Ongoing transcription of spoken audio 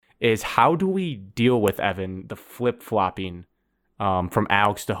is how do we deal with, Evan, the flip-flopping from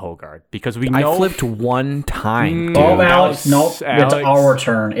Alex to Hogard? Because we know... I flipped one time. Oh, Alex, nope. It's our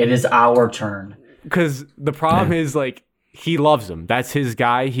turn. It is our turn. Because the problem is, like, he loves him. That's his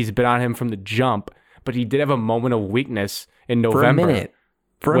guy. He's been on him from the jump. But he did have a moment of weakness in November.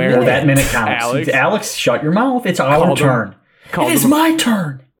 For a minute. That minute counts. Alex, shut your mouth. It's our turn. It is my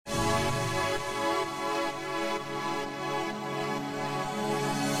turn.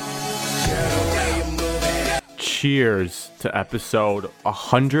 Cheers to episode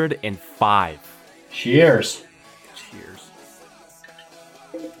 105. Cheers.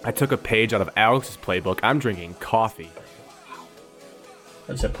 I took a page out of Alex's playbook. I'm drinking coffee.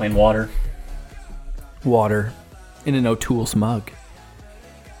 Is it plain water? Water in an O'Toole's mug.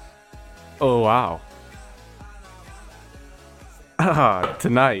 Oh, wow.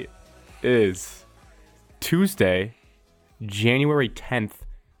 Tonight is Tuesday, January 10th.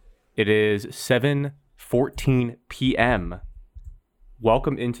 It is 7:14 p.m.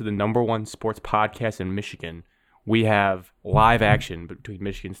 Welcome into the number one sports podcast in Michigan. We have live action between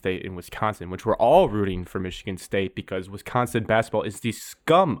Michigan State and Wisconsin, which we're all rooting for Michigan State because Wisconsin basketball is the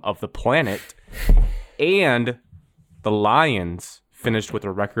scum of the planet. And the Lions finished with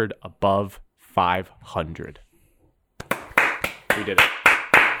a record above 500. We did it.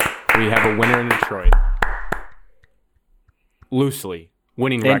 We have a winner in Detroit. Loosely.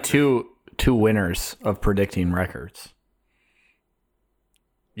 Winning record. And two winners of predicting records.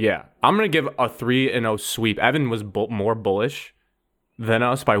 Yeah. I'm going to give a 3-0 sweep. Evan was more bullish than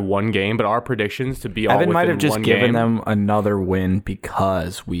us by one game, but our predictions to be all Evan within might have just one given game. them another win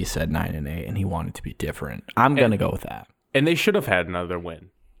because we said 9-8 and he wanted to be different. I'm going to go with that. And they should have had another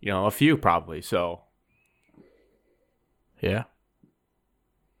win. You know, a few probably. So, yeah.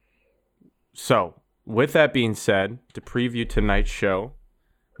 So, with that being said, to preview tonight's show,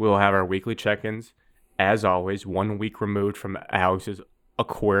 we'll have our weekly check-ins. As always, 1 week removed from Alex's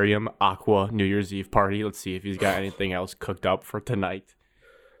Aquarium Aqua New Year's Eve party. Let's see if he's got anything else cooked up for tonight.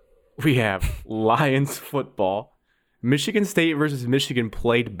 We have Lions football. Michigan State versus Michigan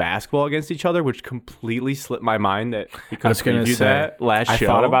played basketball against each other, which completely slipped my mind that we could preview that last show. I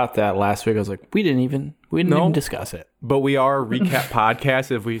thought about that last week. I was like, we didn't even discuss it. But we are a recap podcast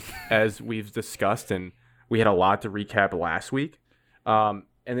as we've discussed, and we had a lot to recap last week. And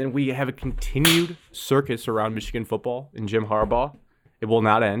then we have a continued circus around Michigan football and Jim Harbaugh. It will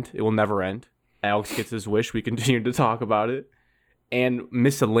not end. It will never end. Alex gets his wish. We continue to talk about it. And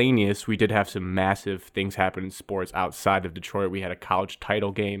miscellaneous, we did have some massive things happen in sports outside of Detroit. We had a college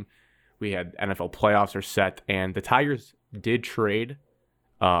title game. We had NFL playoffs are set. And the Tigers did trade.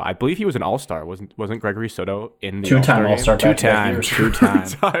 I believe he was an all-star. Wasn't Gregory Soto in the two-time all-star? Two-time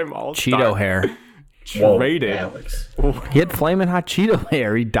all-star. Cheeto hair. Traded. Whoa, Alex. He had flaming hot Cheeto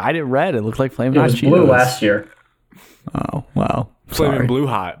hair. He dyed it red. It looked like flaming hot Cheetos. It was blue last year. Oh, wow. Flaming blue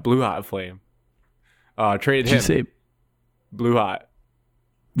hot flame. Traded him. Did you say blue hot?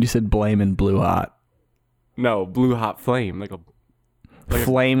 You said blaming blue hot. No, blue hot flame, like a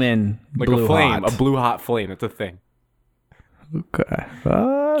flaming blue a flame, hot. a blue hot flame. That's a thing. Okay.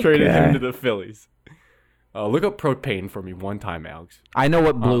 Traded him to the Phillies. Look up propane for me one time, Alex. I know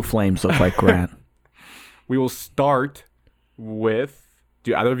what blue flames look like, Grant. We will start with.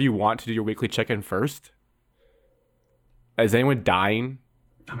 Do either of you want to do your weekly check-in first? Is anyone dying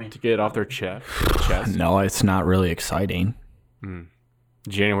to get it off their chest? No, it's not really exciting.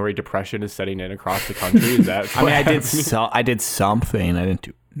 January depression is setting in across the country. Is that? I mean, I did something. I didn't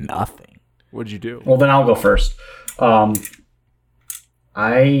do nothing. What'd you do? Well, then I'll go first. I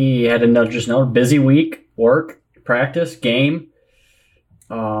had another busy week. Work, practice, game.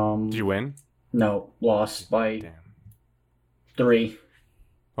 Did you win? No, lost by 3.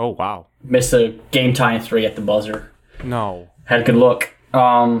 Oh wow! Missed a game tying 3 at the buzzer. No. Had a good look.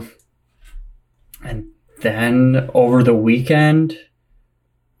 And then over the weekend,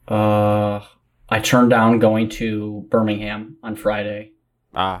 I turned down going to Birmingham on Friday.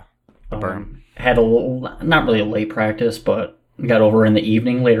 The burn. Had not really a late practice, but got over in the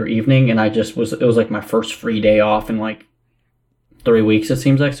later evening, and it was like my first free day off in like 3 weeks, it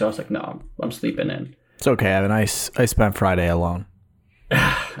seems like. So I was like, no, I'm sleeping in. It's okay, Evan. I spent Friday alone.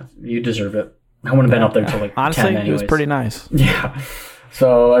 You deserve it. I wouldn't have been up there until like honestly, 10 anyways. It was pretty nice. Yeah.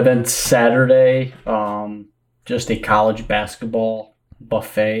 So and then Saturday, just a college basketball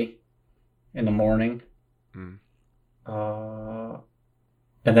buffet in the morning. And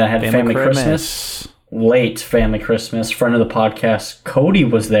then I had family Christmas. Late family Christmas. Friend of the podcast, Cody,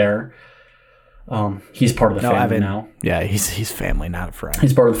 was there. He's part of the family now. Yeah, he's family, not a friend.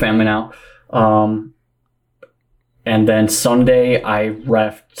 He's part of the family now. And then Sunday, I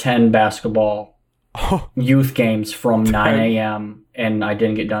ref 10 basketball youth games from 9 a.m. and I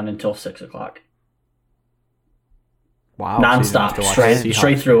didn't get done until 6 o'clock. Wow. So you didn't have Nonstop, to watch the Seahawks.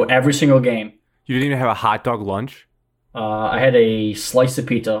 straight through every single game. You didn't even have a hot dog lunch? I had a slice of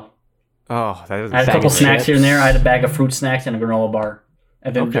pizza. Oh, that doesn't I had a Bag couple of snacks here and there. chips. I had a bag of fruit snacks and a granola bar.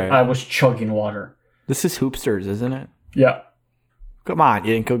 And then Okay. I was chugging water. This is Hoopsters, isn't it? Yeah. Come on,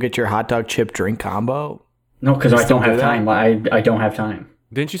 you didn't go get your hot dog chip drink combo? No, because I still don't do have that? time. I don't have time.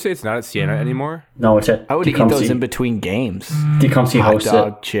 Didn't you say it's not at Siena anymore? No, it's at I would eat Tecumseh. those in between games. Tecumseh Hot hosts it.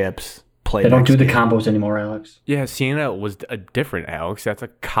 dog, chips, play. They don't next do the game. combos anymore, Alex. Yeah, Siena was a different, Alex. That's a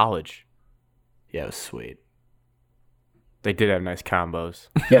college. Yeah, it was sweet. They did have nice combos.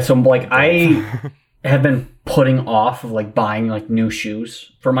 Yeah, so like I have been putting off of like buying like new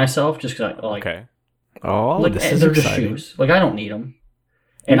shoes for myself just because I like Okay. Oh, like this is they're just exciting. shoes. Like I don't need them,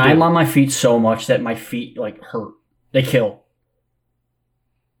 and do. I'm on my feet so much that my feet like hurt. They kill.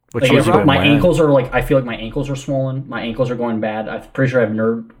 What Like shoes you been my wearing? ankles are like I feel like my ankles are swollen. My ankles are going bad. I'm pretty sure I have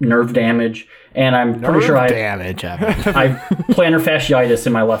nerve damage, and I'm pretty sure Nerve I damage, Evan. I plantar fasciitis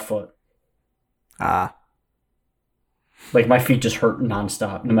in my left foot. Ah, Like my feet just hurt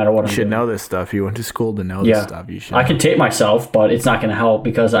nonstop, no matter what you I'm should doing. know this stuff. You went to school to know Yeah. this stuff. You should. I could tape myself, but it's not going to help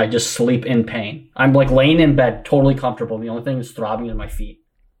because I just sleep in pain. I'm like laying in bed, totally comfortable. The only thing that's throbbing is my feet.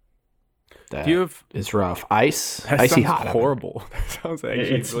 That Do you have is rough. Ice, that icy sounds hot. Evan. horrible. That sounds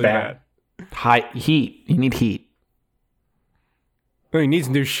actually It's really bad. bad. High heat. You need heat. No, he needs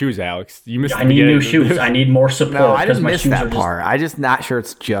new shoes, Alex. You missed. I the need new beginning. shoes. I need more support No, I because didn't my miss shoes are that just. part. I just not sure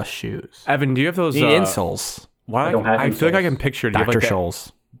it's just shoes. Evan, do you have those You need insoles. Why? I don't have I feel like I insoles. can picture. Do you have Dr. like that-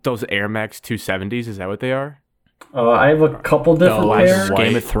 Scholl's. those Air Max 270s? Is that what they are? I have a couple different Those pairs. white.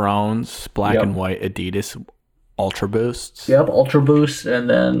 Game of Thrones, black Yep. and white Adidas Ultra Boosts. Yep, Ultra Boost, and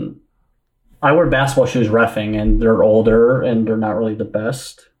then I wear basketball shoes reffing, and they're older and they're not really the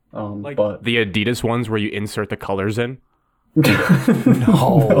best. Like But the Adidas ones where you insert the colors in.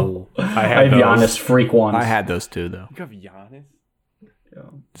 No. I I had have those. Giannis freak ones. I had those too, though. You have Giannis?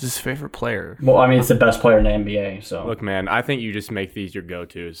 This is his favorite player. Well, I mean, it's the best player in the NBA. So Look, man, I think you just make these your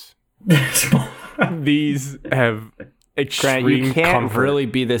go-tos. These have extreme Grant, you can't comfort. really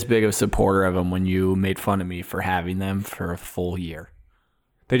be this big of a supporter of them when you made fun of me for having them for a full year.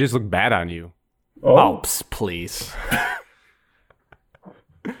 They just look bad on you. Oh, please.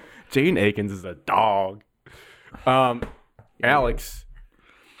 Jaden Akins is a dog. Alex,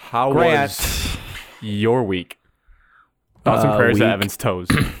 how Grant. was your week? Thoughts and prayers to week. Evan's toes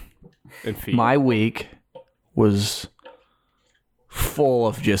and feet. My week was full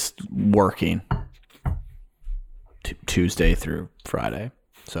of just working Tuesday through Friday.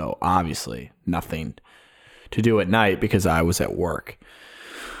 So obviously nothing to do at night because I was at work.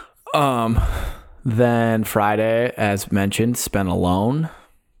 Then Friday, as mentioned, spent alone.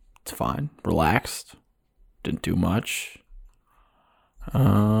 It's fine. Relaxed. Didn't do much.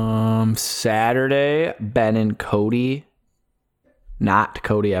 Saturday, Ben and Cody. Not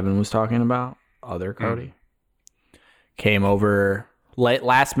Cody Evan was talking about. Other Cody. Came over.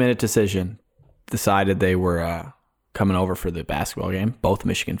 Last minute decision. Decided they were coming over for the basketball game. Both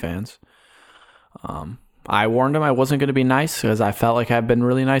Michigan fans. I warned them I wasn't going to be nice because I felt like I've been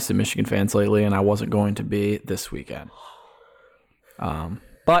really nice to Michigan fans lately, and I wasn't going to be this weekend.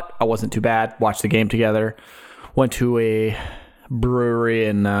 But I wasn't too bad. Watched the game together. Went to a brewery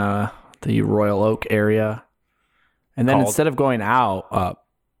in the Royal Oak area. And then Called? instead of going out,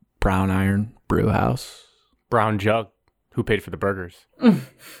 Brown Iron Brew House. Brown Jug, who paid for the burgers?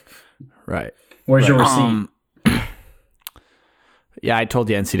 Right. Where's your receipt? Yeah, I told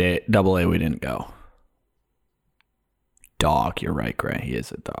the NCAA we didn't go. Dog, you're right, Grant. He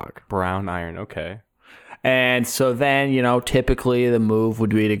is a dog. Brown Iron, okay. And so then, typically the move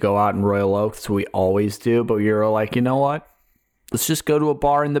would be to go out in Royal Oak. That's what we always do. But we were like, you know what? Let's just go to a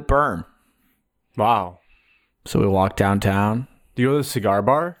bar in the Berm. Wow. So we walked downtown. Do you go to the cigar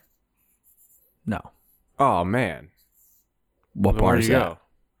bar? No. Oh, man. What Where bar do is you that? go?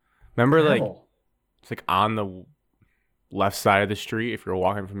 Remember, like, Hell. it's like on the left side of the street if you're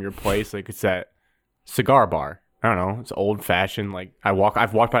walking from your place. Like, it's that cigar bar. I don't know. It's old fashioned. Like, I've walked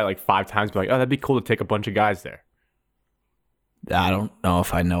by it like 5 times, but like, oh, that'd be cool to take a bunch of guys there. I don't know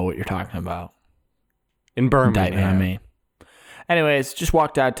if I know what you're talking about. In Indictment on Birmingham. me. Anyways, just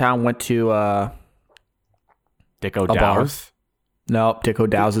walked downtown, went to Dick bar. O'Dow's. Nope, Dick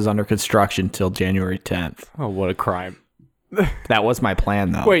O'Dow's is under construction till January 10th. Oh, what a crime. That was my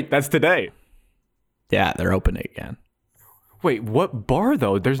plan, though. Wait, that's today. Yeah, they're opening again. Wait, what bar,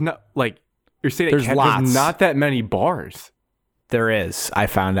 though? There's not, like, you're saying There's lots. there's not that many bars. There is. I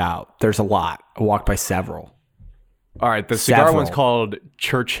found out. There's a lot. I walked by several. All right, the cigar Several. one's called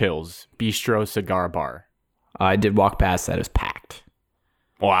Churchill's Bistro Cigar Bar. I did walk past that. It was packed.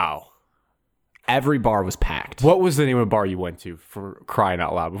 Wow. Every bar was packed. What was the name of the bar you went to, for crying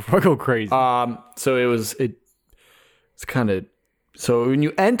out loud, before I go crazy? So it's kind of, so when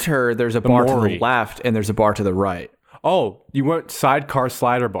you enter, there's a bar to Maury. the left and there's a bar to the right. Oh, you went Sidecar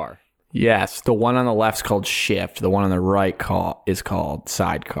Slider Bar. Yes, the one on the left's called Shift. The one on the right is called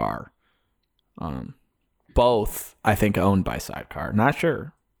Sidecar. Both, I think, owned by Sidecar. Not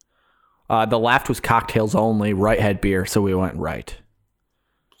sure. The left was cocktails only. Right had beer, so we went right.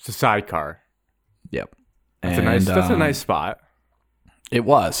 It's a Sidecar. Yep. That's a nice spot. It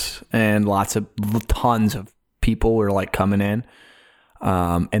was, and tons of people were like coming in.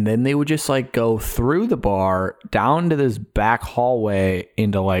 And then they would just like go through the bar down to this back hallway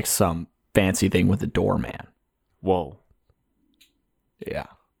into like some fancy thing with a doorman. Whoa. Yeah.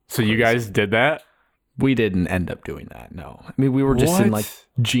 So you guys did that? We didn't end up doing that. No. I mean, we were just in What? like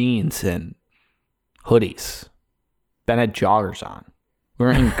jeans and hoodies. Ben had joggers on. We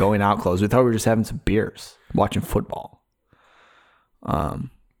weren't even going out clothes. We thought we were just having some beers, watching football.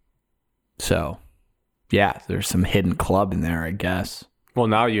 So yeah, there's some hidden club in there, I guess. Well,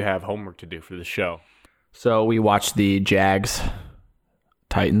 now you have homework to do for the show. So we watched the Jags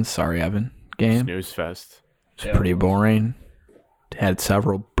Titans, sorry Evan, game. Snooze fest. It's pretty boring. Had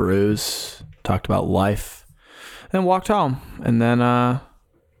several brews, talked about life, and walked home. And then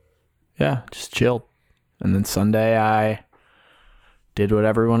just chilled. And then Sunday I did what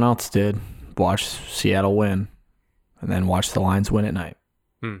everyone else did. Watched Seattle win. And then watched the Lions win at night.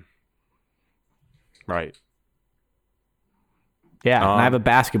 Right. Yeah, and I have a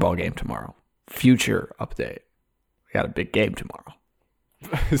basketball game tomorrow. Future update. We got a big game tomorrow.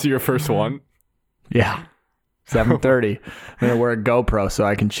 Is it your first one? Yeah. 7:30. I'm going to wear a GoPro so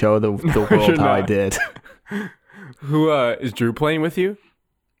I can show the world you're how I not. did. Who is Drew playing with you?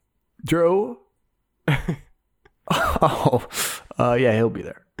 Drew? Yeah, he'll be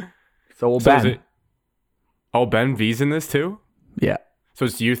there. So will So is Ben. it- Oh, Ben V's in this too? Yeah. So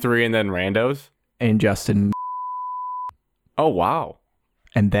it's you three and then randos? And Justin. Oh, wow.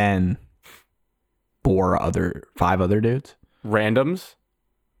 And then 5 other dudes. Randoms?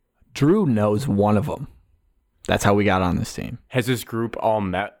 Drew knows one of them. That's how we got on this team. Has this group all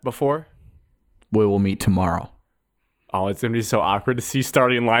met before? We will meet tomorrow. Oh, it's going to be so awkward to see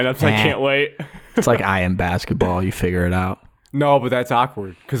starting lineups. I can't wait. It's like I am basketball. You figure it out. No, but that's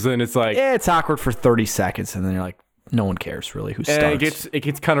awkward because then it's like, Yeah, it's awkward for 30 seconds, and then you're like, no one cares really who starts. and it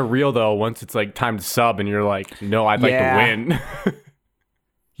gets kind of real though once it's like time to sub and you're like, no, I'd like to win.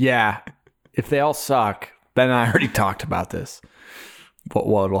 Yeah. If they all suck, Ben and I already talked about this. What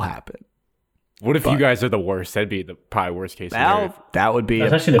will happen? What if you guys are the worst? That'd be the probably worst case scenario. That would be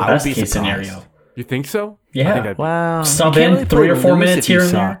That's actually the I would best be case surprised. scenario. You think so? Yeah. I think that'd Well, Sub you can't in really 3 or play 4 loose minutes if you here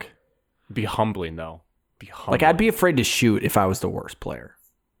and there. suck. be humbling though. Be humbling. Like I'd be afraid to shoot if I was the worst player,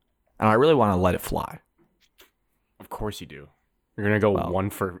 and I really want to let it fly. Of course you do. You're gonna go 1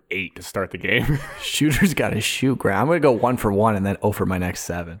 for 8 to start the game. Shooters got to shoot, Grant. I'm gonna go 1 for 1 and then 0 for my next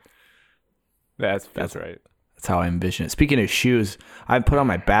 7. That's right. That's how I envision it. Speaking of shoes, I haven't put on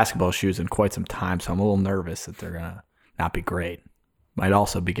my basketball shoes in quite some time, so I'm a little nervous that they're gonna not be great. Might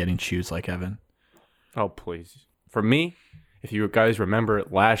also be getting shoes like Evan. Oh please. For me, if you guys remember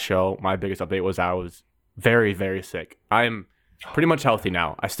last show, my biggest update was I was very, very sick. I'm pretty much healthy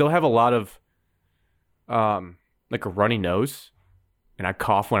now. I still have a lot of like a runny nose, and I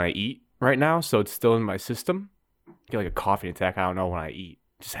cough when I eat right now, so it's still in my system. I get like a coughing attack. I don't know when I eat.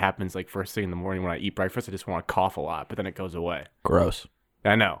 It just happens like first thing in the morning when I eat breakfast. I just want to cough a lot, but then it goes away. Gross.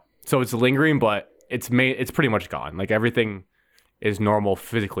 I know. So it's lingering, but it's pretty much gone. Like everything is normal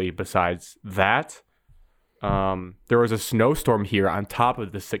physically besides that. There was a snowstorm here on top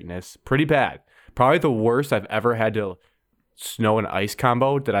of the sickness. Pretty bad. Probably the worst I've ever had to snow and ice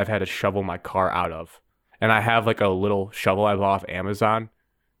combo that I've had to shovel my car out of. And I have like a little shovel I bought off Amazon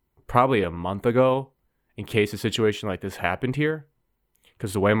probably a month ago in case a situation like this happened here.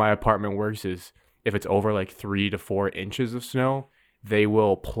 Because the way my apartment works is if it's over like 3 to 4 inches of snow, they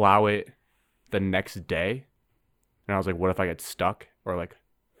will plow it the next day. And I was like, what if I get stuck? Or like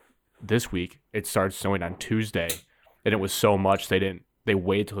this week, it started snowing on Tuesday, and it was so much they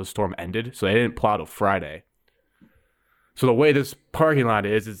waited till the storm ended, so they didn't plow till Friday. So the way this parking lot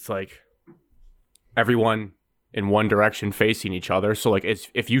is, it's like everyone in one direction facing each other. So like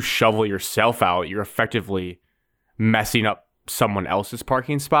if you shovel yourself out, you're effectively messing up someone else's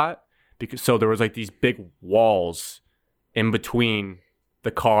parking spot. So there was like these big walls in between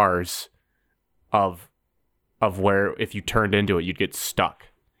the cars of where if you turned into it, you'd get stuck.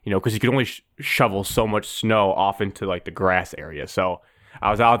 because you can only shovel so much snow off into like the grass area. So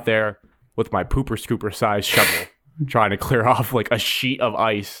I was out there with my pooper scooper size shovel trying to clear off like a sheet of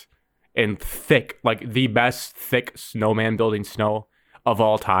ice and thick, like the best thick snowman building snow of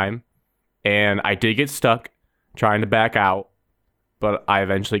all time. And I did get stuck trying to back out, but I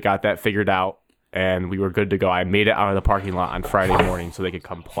eventually got that figured out and we were good to go. I made it out of the parking lot on Friday morning so they could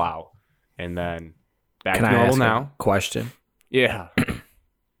come plow. And then back Can to I normal ask now. a question? Yeah.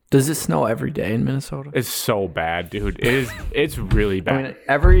 Does it snow every day in Minnesota? It's so bad, dude. It's really bad. I mean,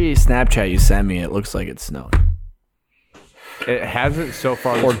 every Snapchat you send me, it looks like it's snowed. It hasn't so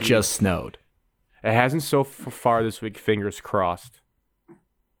far Or this week. just snowed. It hasn't so far this week, fingers crossed.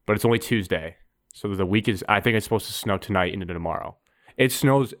 But it's only Tuesday. So the week is, I think it's supposed to snow tonight into tomorrow. It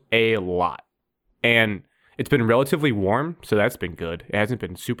snows a lot. And it's been relatively warm, so that's been good. It hasn't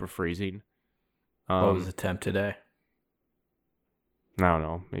been super freezing. What was the temp today? I don't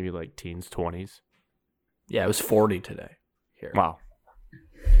know, maybe like teens, 20s. Yeah, it was 40 today. Here. Wow.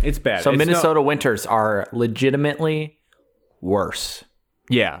 It's bad. So It's Minnesota winters are legitimately worse.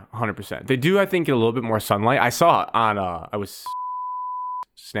 Yeah, 100%. They do, I think, get a little bit more sunlight. I saw on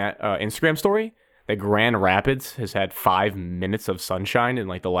Instagram story that Grand Rapids has had 5 minutes of sunshine in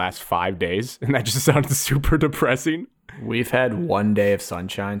like the last 5 days, and that just sounds super depressing. We've had 1 day of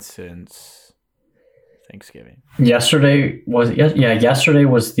sunshine since Thanksgiving. Yesterday was yesterday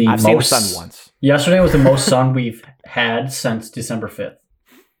was the I've most seen the sun once. Yesterday was the most sun we've had since December 5th.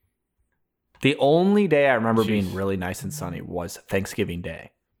 The only day I remember Jeez. being really nice and sunny was Thanksgiving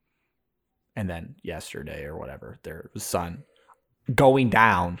Day. And then yesterday or whatever, there was sun going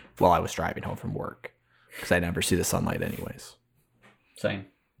down while I was driving home from work because I never see the sunlight anyways. Same.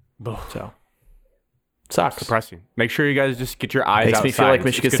 So, sucks. Depressing. Make sure you guys just get your eyes Makes outside. me feel like It's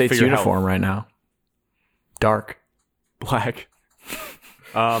Michigan good for State's your health. uniform right now. Dark. Black.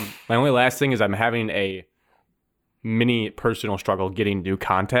 My only last thing is I'm having a mini personal struggle getting new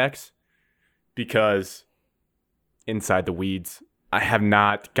contacts because inside the weeds, I have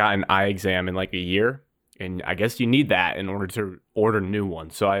not gotten an eye exam in like a year. And I guess you need that in order to order new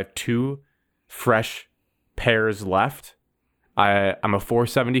ones. So I have 2 fresh pairs left. I'm a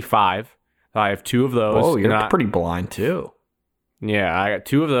 475. I have 2 of those. Oh, you're and pretty blind too. Yeah, I got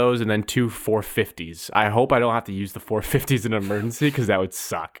 2 of those and then 2 450s. I hope I don't have to use the 450s in an emergency because that would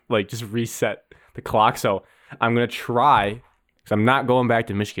suck. Like, just reset the clock. So I'm going to try, because I'm not going back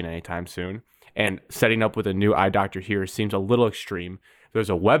to Michigan anytime soon. And setting up with a new eye doctor here seems a little extreme. There's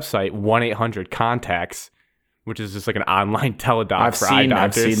a website, 1-800-CONTACTS, which is just like an online teledoc for eye I've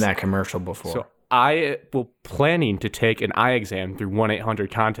doctors. seen that commercial before. So I will planning to take an eye exam through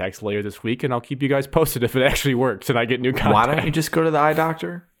 1-800-CONTACTS later this week, and I'll keep you guys posted if it actually works and I get new contacts. Why don't you just go to the eye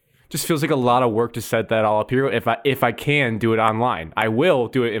doctor? Just feels like a lot of work to set that all up here. If I can do it online, I will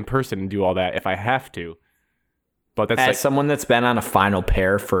do it in person and do all that if I have to. But that's As like someone that's been on a final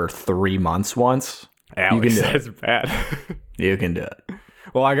pair for 3 months once, Alex, you can do that's bad. you can do it.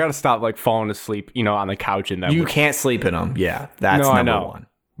 Well, I gotta stop like falling asleep, on the couch and that. You can't sleep in them. Yeah, that's No, I number know. one.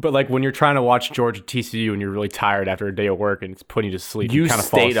 But like when you're trying to watch Georgia TCU and you're really tired after a day of work and it's putting you to sleep, You kind of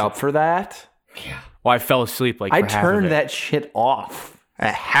stayed up for that? Well, I fell asleep like I for half of turned it. that shit off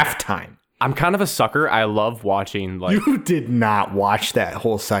at halftime. I'm kind of a sucker. I love watching like You did not watch that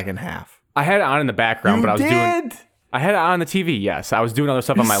whole second half. I had it on in the background, but I had it on the TV. Yes, I was doing other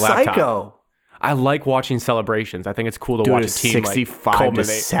stuff on my laptop. Psycho. I like watching celebrations. I think it's cool to Dude, watch a it's team 65 like to culminate.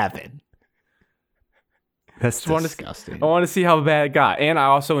 7. That's wanna- disgusting. I want to see how bad it got. And I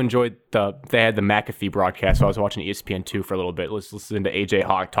also enjoyed they had the McAfee broadcast, so I was watching ESPN2 for a little bit, listening to AJ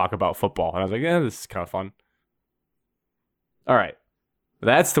Hawk talk about football. And I was like, this is kind of fun. All right.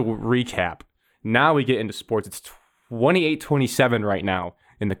 That's the recap. Now we get into sports. It's 28-27 right now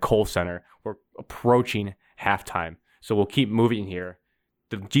in the Kohl Center. We're approaching halftime. So we'll keep moving here.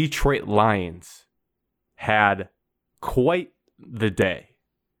 The Detroit Lions had quite the day.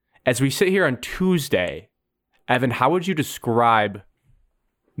 As we sit here on Tuesday, Evan, how would you describe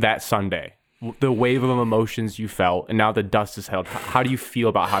that Sunday? The wave of emotions you felt, and now the dust is settled. How do you feel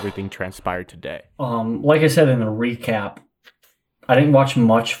about how everything transpired today? Like I said in the recap, I didn't watch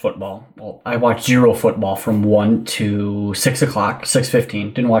much football. Well, I watched 0 football from 1 to 6 o'clock,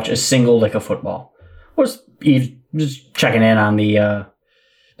 6:15. Didn't watch a single lick of football. Was just checking in on the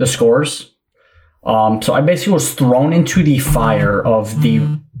scores. So I basically was thrown into the fire of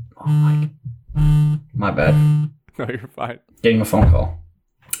the. Oh my bad. No, you're fine. Getting a phone call.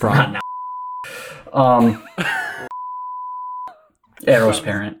 Not now. Arrow's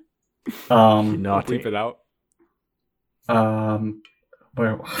parent. Naughty. Bleep it out.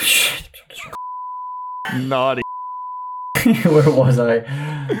 Where? Oh, shit. Naughty. Where was I?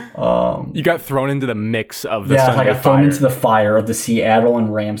 You got thrown into the mix of the Yeah, Sunday I got thrown fire. into the fire of the Seattle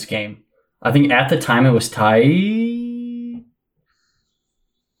and Rams game. I think at the time it was tied.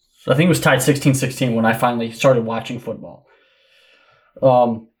 I think it was tied 16-16 when I finally started watching football.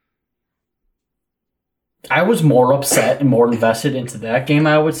 I was more upset and more invested into that game,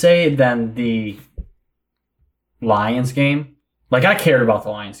 I would say, than the Lions game. Like, I cared about the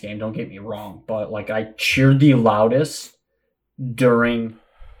Lions game, don't get me wrong, but like I cheered the loudest during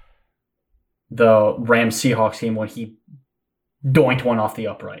the Rams Seahawks game when he doinked one off the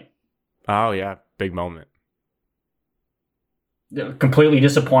upright. Oh, yeah. Big moment. Completely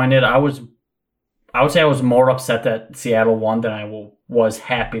disappointed. I would say I was more upset that Seattle won than I was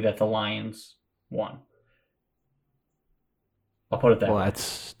happy that the Lions won. I'll put it that Well, way.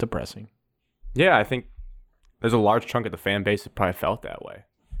 that's depressing. Yeah, I think there's a large chunk of the fan base that probably felt that way,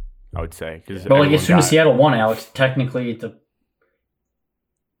 I would say. But like as soon as Seattle won, Alex, technically the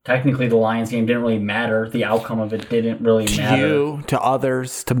Lions game didn't really matter. The outcome of it didn't really To matter. you, to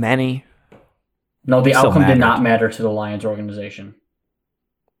others, to many. No, the Still outcome did not mattered. matter to the Lions organization.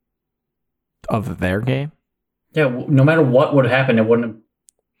 Of their game? Yeah, no matter what would happen, it wouldn't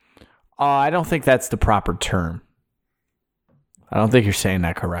have. I don't think that's the proper term. I don't think you're saying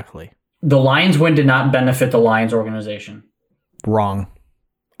that correctly. The Lions win did not benefit the Lions organization. Wrong.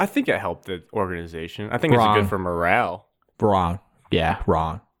 I think it helped the organization. I think it's Wrong. good for morale. Wrong. Yeah,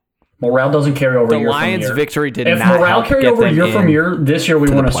 wrong. Morale doesn't carry over The year Lions' from year. victory did If not morale help carried get over them year from in year, this year we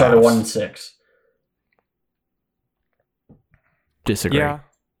to the wouldn't have started playoffs. 1-6. Disagree. Yeah.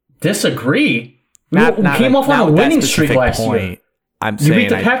 Disagree. We Not came off not on a with that winning streak specific last year. point. I'm You saying beat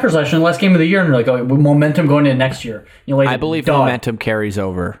the Packers last year in the last game of the year, and you're like, oh, momentum going into next year. You laid I it believe dud. momentum carries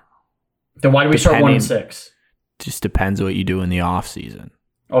over. Then why do we start depending- 1-6? Just depends what you do in the off season.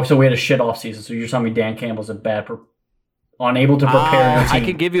 Oh, so we had a shit off season. So you're telling me Dan Campbell's unable to prepare your I team.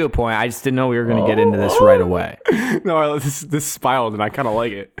 could give you a point. I just didn't know we were going to get into this right away. No, this spiraled, and I kind of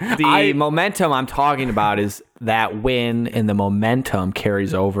like it. The momentum I'm talking about is that win, and the momentum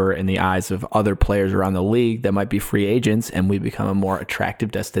carries over in the eyes of other players around the league that might be free agents, and we become a more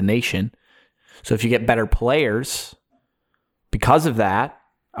attractive destination. So if you get better players because of that,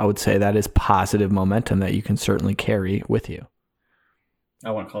 I would say that is positive momentum that you can certainly carry with you.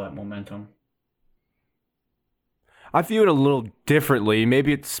 I wouldn't call that momentum. I view it a little differently.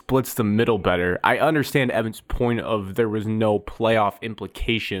 Maybe it splits the middle better. I understand Evan's point of there was no playoff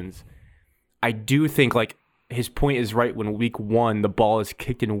implications. I do think like his point is right. When week one, the ball is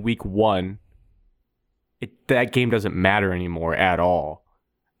kicked in week one, that game doesn't matter anymore at all.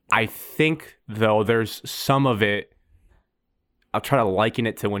 I think, though, there's some of it, I'll try to liken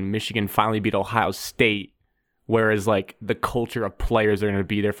it to when Michigan finally beat Ohio State, whereas like the culture of players that are going to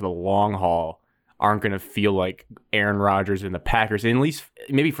be there for the long haul aren't going to feel like Aaron Rodgers and the Packers, and at least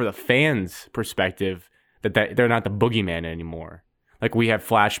maybe for the fans' perspective, that they're not the boogeyman anymore. Like we have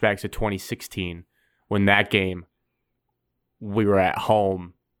flashbacks to 2016 when that game, we were at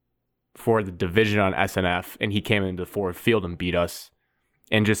home for the division on SNF, and he came into the Ford Field and beat us.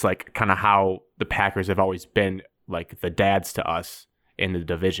 And just like kind of how the Packers have always been like the dads to us in the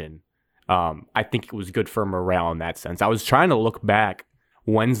division. I think it was good for morale in that sense. I was trying to look back.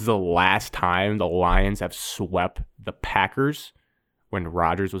 When's the last time the Lions have swept the Packers when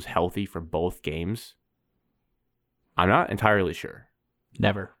Rodgers was healthy for both games? I'm not entirely sure.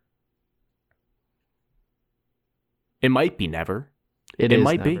 Never. It might be never. It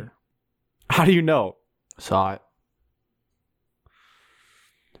might be. never. How do you know? Saw it.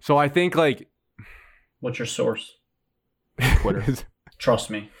 So I think like What's your source? Twitter. Trust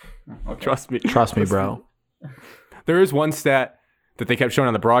me. Okay. Trust me. Trust me, bro. There is one stat that they kept showing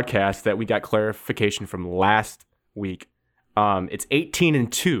on the broadcast that we got clarification from last week. It's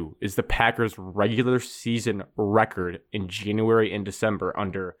 18-2 is the Packers' regular season record in January and December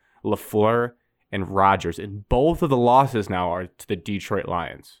under LaFleur and Rodgers, and both of the losses now are to the Detroit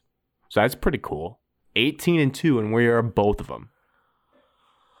Lions. So that's pretty cool. 18-2, and we are both of them.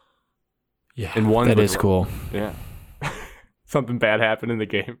 Yeah, And one that was is cool. Yeah. Something bad happened in the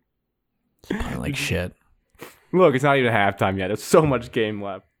game. Playing like shit. Look, it's not even halftime yet. There's so much game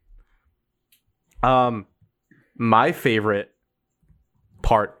left. My favorite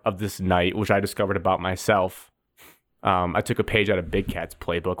part of this night, which I discovered about myself, I took a page out of Big Cat's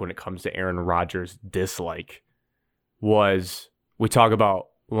playbook when it comes to Aaron Rodgers' dislike, was we talk about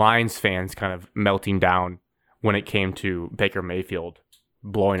Lions fans kind of melting down when it came to Baker Mayfield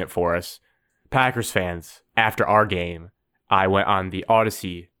blowing it for us. Packers fans, after our game, I went on the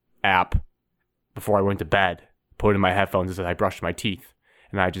Odyssey app before I went to bed, put in my headphones as I brushed my teeth,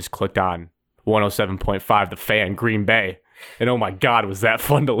 and I just clicked on 107.5 The Fan, Green Bay, And oh my God, was that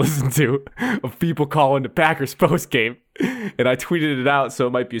fun to listen to, of people calling the Packers post game. And I tweeted it out, so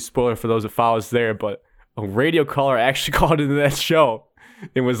it might be a spoiler for those that follow us there, but a radio caller actually called into that show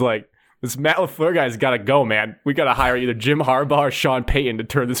and was like, this Matt LaFleur guy's got to go, man. We got to hire either Jim Harbaugh or Sean Payton to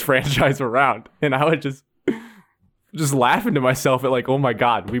turn this franchise around. And I was just laughing to myself at like, oh my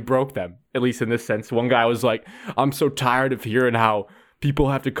God, we broke them, at least in this sense. One guy was like, I'm so tired of hearing how people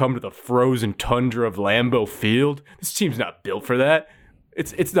have to come to the frozen tundra of Lambeau Field. This team's not built for that.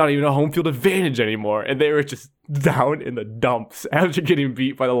 It's not even a home field advantage anymore. And they were just down in the dumps after getting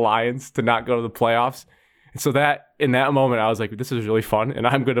beat by the Lions to not go to the playoffs. And so in that moment, I was like, this is really fun. And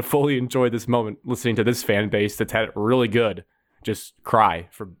I'm going to fully enjoy this moment listening to this fan base that's had it really good just cry,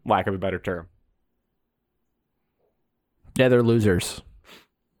 for lack of a better term. Yeah, they're losers.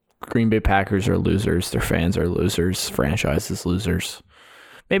 Green Bay Packers are losers. Their fans are losers. Franchise is losers.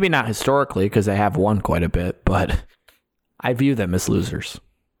 Maybe not historically because they have won quite a bit, but I view them as losers.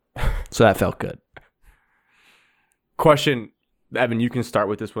 So that felt good. Question, Evan, you can start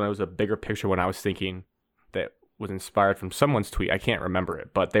with this one. It was a bigger picture when I was thinking that was inspired from someone's tweet. I can't remember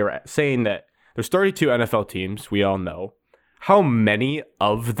it, but they were saying that there's 32 NFL teams, we all know. How many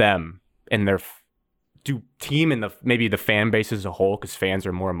of them in their team and maybe the fan base as a whole, because fans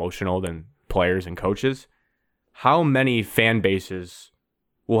are more emotional than players and coaches, how many fan bases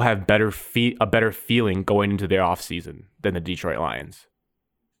will have a better feeling going into their offseason than the Detroit Lions?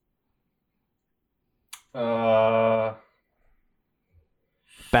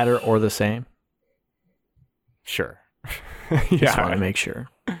 Better or the same? Sure. Just want to make sure.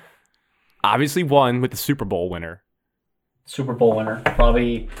 Obviously one with the Super Bowl winner. Super Bowl winner.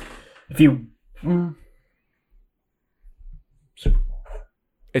 Probably, if you... Super Bowl.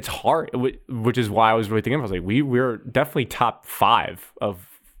 It's hard, which is why I was really thinking, I was like, we're definitely top 5 of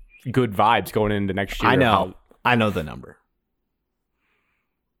good vibes going into next year. I know the number.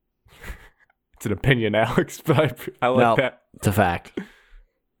 It's an opinion, Alex, but I like that. It's a fact.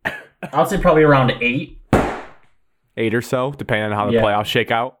 I would say probably around 8. 8 or so, depending on how the playoffs shake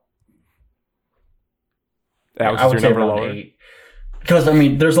out. Alex, I would is say your number around lower? 8. Because, I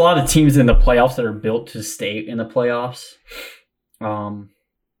mean, there's a lot of teams in the playoffs that are built to stay in the playoffs.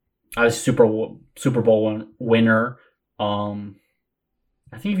 I was Super Bowl winner.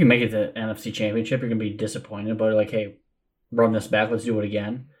 I think if you make it to NFC Championship, you're going to be disappointed. But like, hey, run this back. Let's do it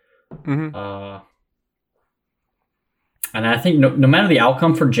again. Mm-hmm. And I think no matter the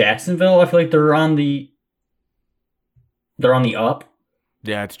outcome for Jacksonville, I feel like they're on the up.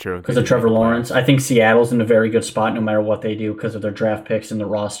 Yeah, it's true. Because of Trevor Lawrence. I think Seattle's in a very good spot no matter what they do because of their draft picks and the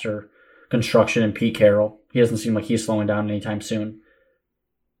roster construction and Pete Carroll. He doesn't seem like he's slowing down anytime soon.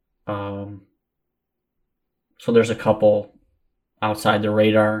 So there's a couple outside the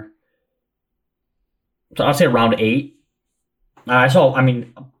radar. So I'd say around 8.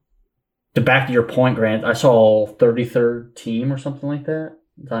 To back to your point, Grant, I saw 33rd team or something like that.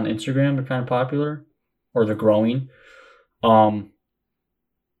 It's on Instagram. They're kind of popular. Or they're growing.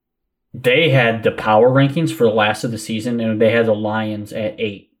 They had the power rankings for the last of the season, and they had the Lions at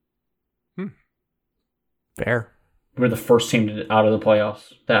 8. Fair. We're the first team out of the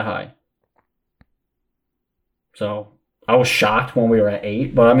playoffs that high. So I was shocked when we were at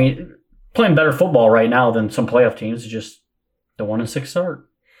 8. But I mean, playing better football right now than some playoff teams is just the 1-6 start.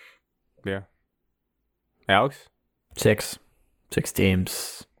 Yeah. Alex? 6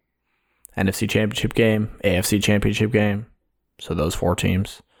 teams. NFC Championship game, AFC Championship game. So those 4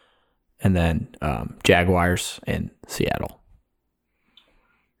 teams. And then Jaguars and Seattle.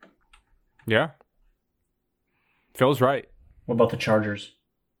 Yeah. Phil's right. What about the Chargers?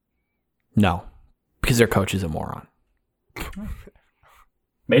 No, because their coach is a moron.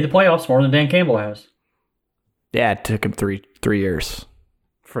 Made the playoffs more than Dan Campbell has. Yeah, it took him three years.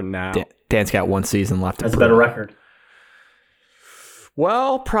 For now. Dan's got 1 season left. That's a better record.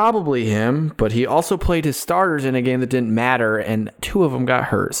 Well, probably him, but he also played his starters in a game that didn't matter, and 2 of them got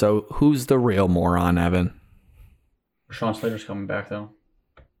hurt. So who's the real moron, Evan? Rashawn Slater's coming back, though.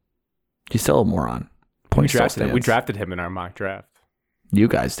 He's still a moron. We drafted him in our mock draft. You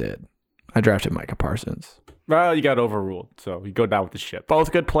guys did. I drafted Micah Parsons. Well, you got overruled, so you go down with the ship.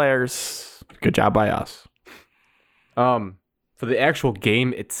 Both good players. Good job by us. For the actual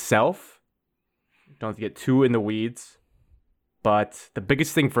game itself, don't have to get too in the weeds, but the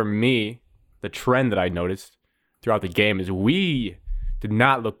biggest thing for me, the trend that I noticed throughout the game, is we did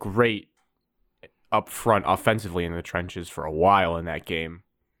not look great up front offensively in the trenches for a while in that game,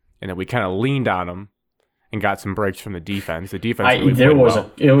 and then we kind of leaned on them and got some breaks from the defense. The defense really it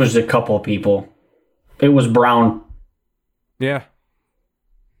played was a couple of people. It was Brown. Yeah.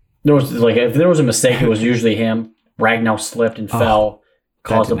 There was if there was a mistake, it was usually him. Ragnow slipped and fell,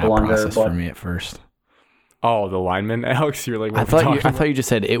 caused a that did not blunder. process But for me at first. Oh, the lineman, Alex. You're like, what I are we talking thought you just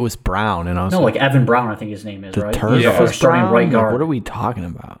said it was Brown, and I was no, like Evan Brown, I think his name is, the right? Turf He's Yeah. our was starting Brown? right Like, guard. what are we talking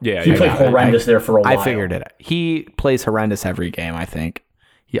about? Yeah, He yeah, played yeah. horrendous there for a while. I figured it. He plays horrendous every game. I think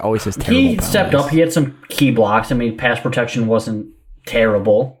he always has terrible. He stepped penalties. up. He had some key blocks. I mean, pass protection wasn't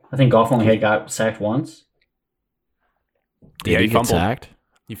terrible. I think Goff only got sacked once. Did Yeah, he he get fumbled. sacked?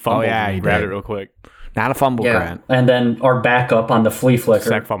 He fumbled. Oh, yeah, and he grabbed did. it real quick. Not a fumble, Grant. And then our backup on the flea flicker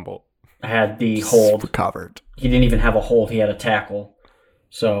Sack fumble. had the hold. Recovered. He didn't even have a hold. He had a tackle.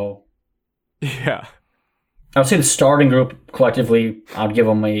 So Yeah. I would say the starting group collectively, I'd give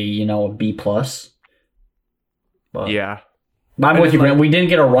them a B plus. But Yeah. I'm And with you, then, Grant. We didn't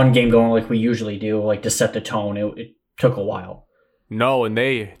get a run game going like we usually do, like to set the tone. It took a while. No, and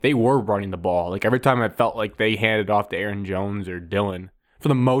they were running the ball. Like every time I felt like they handed off to Aaron Jones or Dylan, for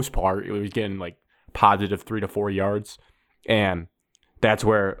the most part, it was getting like positive 3 to 4 yards. And that's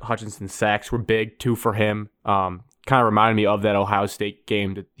where Hutchinson's sacks were big too for him. Kind of reminded me of that Ohio State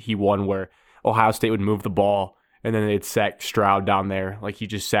game that he won where Ohio State would move the ball and then they'd sack Stroud down there. Like he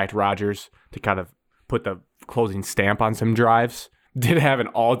just sacked Rodgers to kind of put the closing stamp on some drives. Did have an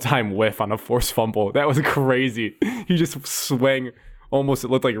all-time whiff on a forced fumble. That was crazy. He just swung almost, it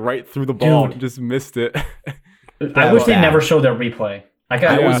looked like right through the ball Dude. and just missed it. I wish they bad. never showed their replay. I was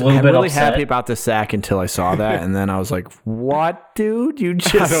a I'm little bit really upset. happy about the sack until I saw that, and then I was like, "What, dude? You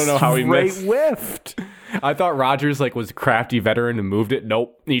just don't know how he missed. whiffed." I thought Rodgers was a crafty veteran and moved it.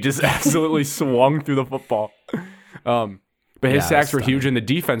 Nope. He just absolutely swung through the football. But his Yeah, sacks were stunning. huge and the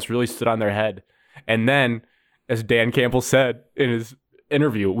defense really stood on their head. And then, as Dan Campbell said in his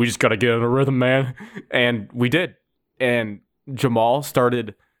interview, we just got to get in a rhythm, man. And we did. And Jamal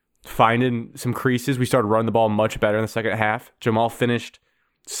started finding some creases. We started running the ball much better in the second half. Jamal finished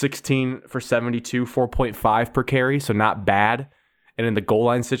 16 for 72, 4.5 per carry, so not bad. And in the goal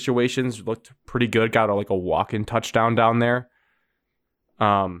line situations, looked pretty good. Got a walk-in touchdown down there.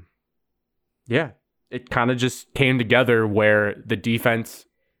 Yeah, it kind of just came together where the defense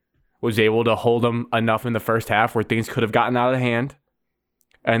was able to hold them enough in the first half where things could have gotten out of hand.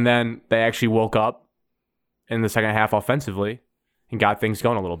 And then they actually woke up in the second half offensively and got things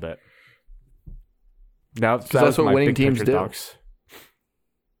going a little bit. Now, that's what winning teams do.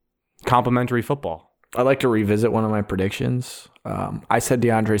 Complimentary football. I'd like to revisit one of my predictions. I said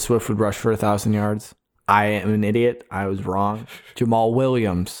DeAndre Swift would rush for 1,000 yards. I am an idiot. I was wrong. Jamal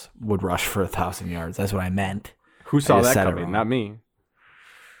Williams would rush for 1,000 yards. That's what I meant. Who saw just that said it coming? wrong. Not me.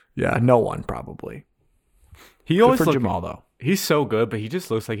 Yeah, no one probably. He Good always for looked, Jamal, though. He's so good, but he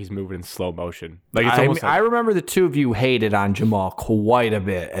just looks like he's moving in slow motion. Like it's almost I like, remember the two of you hated on Jamal quite a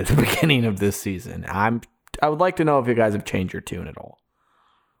bit at the beginning of this season. I would like to know if you guys have changed your tune at all.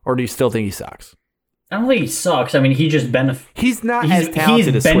 Or do you still think he sucks? I don't think he sucks. I mean, he just He's not He's- as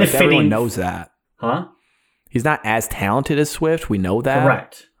talented he's as Swift. Everyone benefiting- knows that. Huh? He's not as talented as Swift. We know that.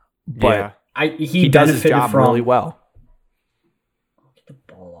 Correct. But yeah. He he does his benefited job from really well. Get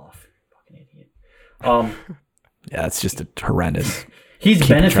the ball off, fucking idiot. Yeah, it's just a horrendous. He's Keeping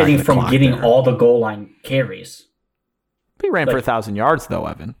track benefiting of the from clock getting there. all the goal line carries. He ran for Like- 1,000 yards, though,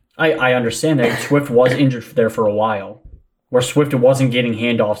 Evan. I understand that Swift was injured there for a while. Where Swift wasn't getting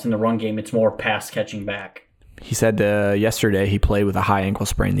handoffs in the run game, it's more pass catching back. He said yesterday he played with a high ankle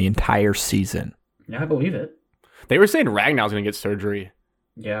sprain the entire season. Yeah, I believe it. They were saying Ragnow's going to get surgery.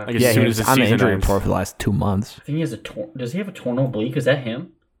 Yeah. Like, as Yeah, soon he as was the on the season injury ends. report for the last 2 months. I think he has does he have a torn oblique? Is that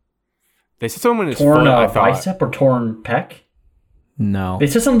him? They said someone in his Torn foot, I thought. bicep or torn pec? No. They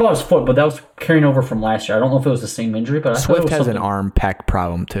said something about his foot, but that was carrying over from last year. I don't know if it was the same injury, but I thought it Swift was has an something- arm pec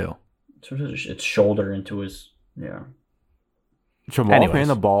problem, too. It's shoulder into his Jamal Anyways. ran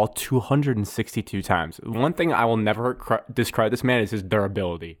the ball 262 times. One thing I will never discredit this man is his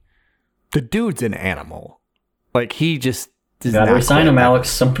durability. The dude's an animal. Like, he just does Gotta not resign quit. him, Alex.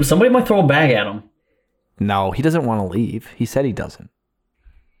 Somebody might throw a bag at him. No, he doesn't want to leave. He said he doesn't.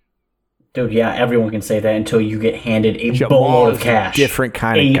 Dude, yeah, everyone can say that until you get handed a Jamal boatload is of a cash. different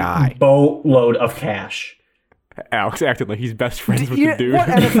kind of guy. Boatload of cash. Alex acted like he's best friends with the dude. What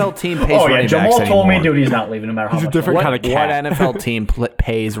NFL team pays Oh, yeah, running Jamal backs told me, anymore? dude, he's not leaving no matter how He's a much. different money. kind of cat. What NFL team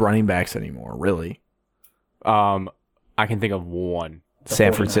pays running backs anymore, really? I can think of one.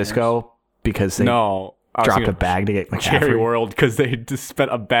 San 49ers. Francisco, because they No. I was dropped thinking a bag to get Cherry McCaffrey. World because they just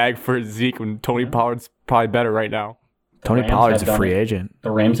spent a bag for Zeke when Tony Pollard's probably better right now. Tony Rams Pollard's have a done free it. agent.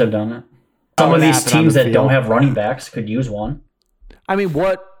 The Rams have done it. Some of What these happened on teams the that don't field? have running backs could use one. I mean,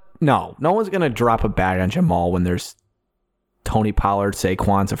 what? No one's going to drop a bag on Jamal when there's Tony Pollard,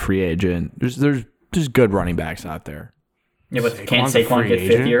 Saquon's a free agent. There's good running backs out there. Yeah, but can't Saquon's a Saquon free get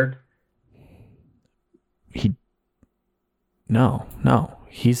agent? fifth year? No.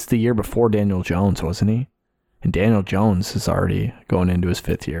 He's the year before Daniel Jones, wasn't he? And Daniel Jones is already going into his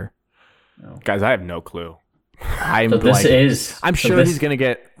 5th year. Guys, I have no clue. I'm sure he's going to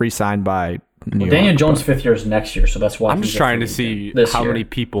get re-signed by New York. Daniel Jones' 5th year is next year, so that's why I'm just trying to see how many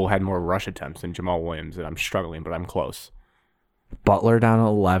people had more rush attempts than Jamal Williams, and I'm struggling, but I'm close. Butler down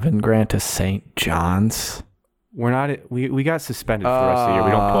 11, Grant to St. John's. We're not. We got suspended for the rest of the year.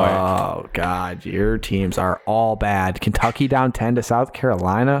 We don't play. Oh God, your teams are all bad. Kentucky down 10 to South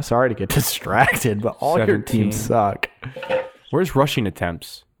Carolina. Sorry to get distracted, but all 17. Your teams suck. Where's rushing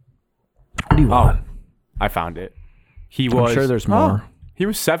attempts? 41. Oh, I found it. I'm sure there's more. He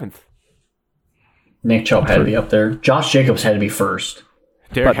was 7th. Nick Chubb had to be up there. Josh Jacobs had to be first.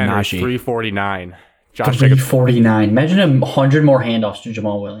 Derrick Henry 349. Josh 349. Imagine 100 more handoffs to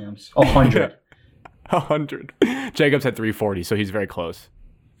Jamal Williams. 100. 100. Jacobs had 340, so he's very close.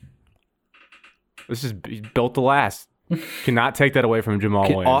 He's built to last. Cannot take that away from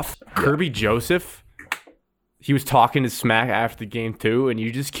Jamal Williams. Kirby Joseph, he was talking to smack after the game too, and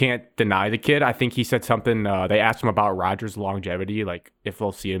you just can't deny the kid. I think he said something. They asked him about Rodgers' longevity, like if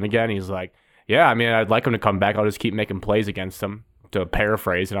they'll see him again. He's like, "Yeah, I mean, I'd like him to come back. I'll just keep making plays against him." To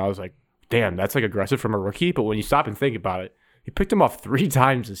paraphrase, and I was like, "Damn, that's like aggressive from a rookie." But when you stop and think about it, he picked him off 3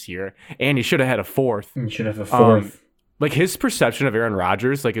 times this year, and he should have had a 4th. He should have a 4th. Like his perception of Aaron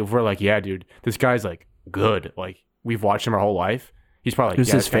Rodgers, like if we're like, "Yeah, dude, this guy's like good. Like we've watched him our whole life." He's probably like,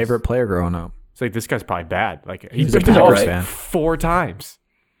 who's his favorite player growing up? It's like this guy's probably bad. Like he's a Packers fan 4 times.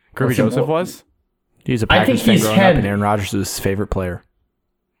 Kirby Joseph was. He's a Packers fan growing up, and Aaron Rodgers was his favorite player.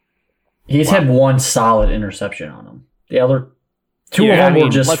 He's had 1 solid interception on him. The other 2 of them were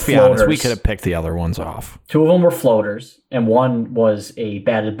just let's floaters. Be honest, we could have picked the other ones off. 2 of them were floaters, and 1 was a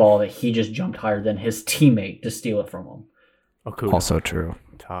batted ball that he just jumped higher than his teammate to steal it from him. Okudah. Also true.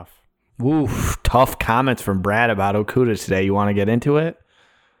 Tough. Oof, tough comments from Brad about Okudah today. You want to get into it?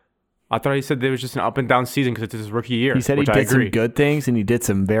 I thought he said there was just an up and down season because it's his rookie year. He said he did some good things and he did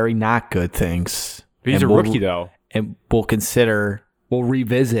some very not good things. But he's a rookie though. And we'll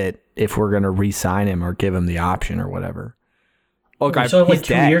revisit if we're going to re-sign him or give him the option or whatever. Look, I still have like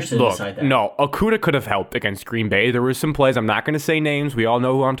 2 years to decide that. No, Okudah could have helped against Green Bay. There were some plays. I'm not going to say names. We all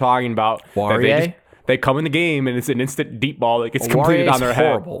know who I'm talking about. They come in the game and it's an instant deep ball that gets completed on their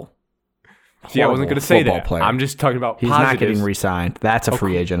horrible. Head. See, I wasn't going to say that. Player. I'm just talking about He's positives. Not getting re-signed. That's a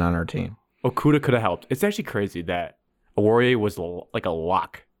free agent on our team. Okudah could have helped. It's actually crazy that Awarrior was like a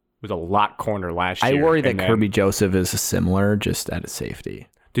lock. It was a lock corner last year. I worry that Kirby Joseph is similar, just at a safety.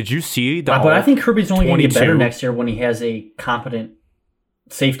 Did you see the? But I think Kirby's only going to get better next year when he has a competent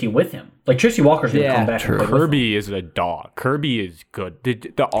safety with him. Like Tracy Walker's going to come back. Kirby is a dog. Kirby is good.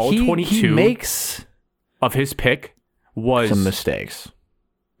 The all 22 he makes of his pick was some mistakes.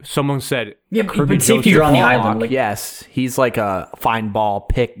 Someone said, "Yeah, but safeties are on the island." Like, yes, he's like a fine ball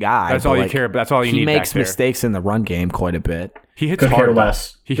pick guy. That's all you care about. That's all you need. He makes mistakes in the run game quite a bit. He hits hard. Care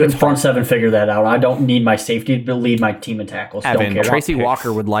less. He hits front 7 figure that out. I don't need my safety to lead my team in tackles. Evan, don't care. Tracy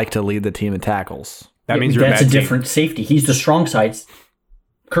Walker would like to lead the team in tackles. That means that's a different safety. He's the strong sides.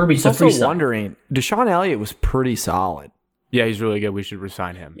 Kirby's the free side. I'm also wondering, Deshaun Elliott was pretty solid. Yeah, he's really good. We should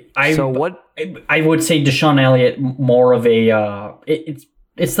resign him. I would say Deshaun Elliott more of a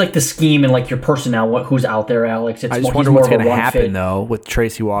it's like the scheme and like your personnel, who's out there, Alex. I just wonder what's going to happen though with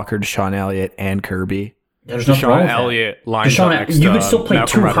Tracy Walker, Deshaun Elliott, and Kirby. There's Deshaun Elliott lines up next you could still play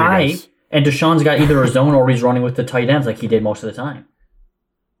Malcolm too Rodriguez. High, and Deshaun's got either a zone or he's running with the tight ends like he did most of the time.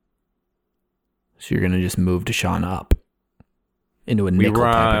 So you're going to just move Deshaun up into a nickel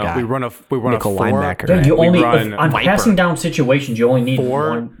type of guy. We run a nickel linebacker. Yeah, on passing down situations, you only need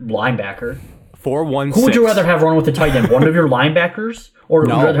 1 linebacker. 4-1-6. Who would you rather have run with the tight end? One of your linebackers, or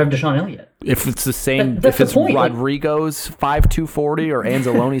would you rather have Deshaun Elliott? If it's the same, if it's Rodrigo's 5'2" or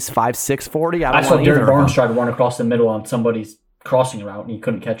Anzalone's 5'6", I saw Derek Barnes try to run across the middle on somebody's crossing route and he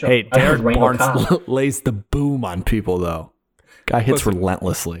couldn't catch up. Hey, Derek Barnes lays the boom on people though. Guy hits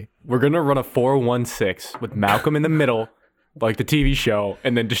relentlessly. We're gonna run a 4-1-6 with Malcolm in the middle, like the TV show,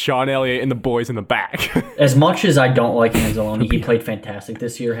 and then Deshaun Elliott and the boys in the back. As much as I don't like Anzalone, he played fantastic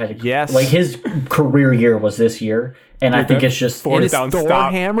this year. Yes. His career year was this year, and I think it's just fourth down stop.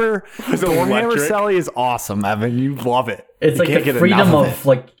 Thor Hammer Sally is awesome, Evan. You love it. It's like the freedom of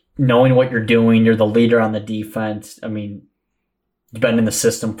like knowing what you're doing. You're the leader on the defense. I mean, you've been in the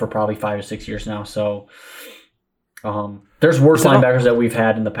system for probably 5 or 6 years now, so there's worse linebackers that we've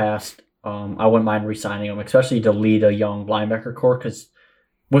had in the past. I wouldn't mind re-signing him, especially to lead a young linebacker corps, because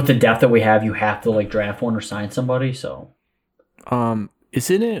with the depth that we have, you have to like draft one or sign somebody. So,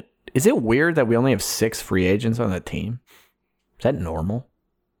 is it weird that we only have 6 free agents on the team? Is that normal?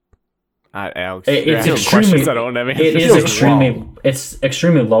 Alex. It's you're asking extremely. questions I don't have It answers is to. extremely. It's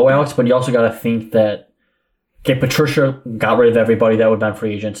extremely low, Alex. But you also got to think that. Okay, Patricia got rid of everybody that would have been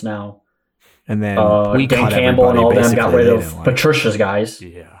free agents now. And then Dan cut Campbell and everybody, all them got basically, rid they of didn't like. Patricia's guys.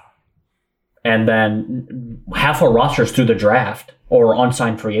 Yeah. And then half our rosters through the draft or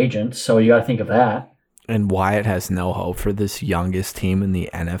unsigned free agents. So you got to think of that. And Wyatt has no hope for this youngest team in the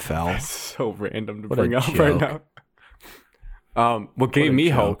NFL. That's so random to What a bring up right joke. now. What gave a me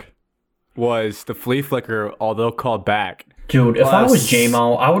joke. hope was the flea flicker, although called back. Dude, if I was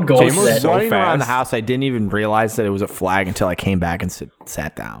J-Mo, I would go J-Mo's with that. so Running around the fast. house, I didn't even realize that it was a flag until I came back and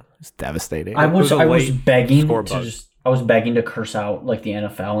sat down. It's devastating. I was a I was late begging score to bug. I was begging to curse out like the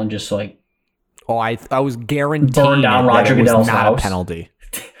NFL and just like I was guaranteed Burn down that Roger it was Goodell's not house. a penalty.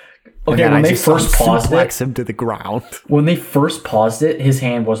 okay And when I they just saw first him paused suplex it. him to the ground. When they first paused it, his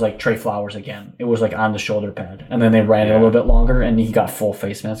hand was like Trey Flowers again. It was like on the shoulder pad, and then they ran it a little bit longer, and he got full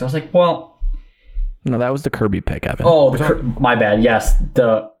face mask. I was like, well, No, that was the Kirby pick, Evan. my bad. Yes,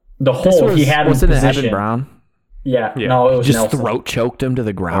 the hole he had in wasn't it position. Evan Brown? Yeah, Yeah. no, it was Just Nelson. throat choked him to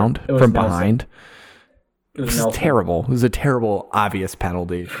the ground It was from Nelson. behind. It was This is Nelson. terrible. It was a terrible, obvious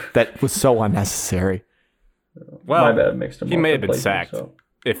penalty that was so unnecessary. Well, My bad, mixed him he up. may I have been played him, sacked so.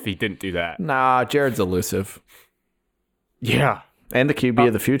 if he didn't do that. Nah, Jared's elusive. Yeah. And the QB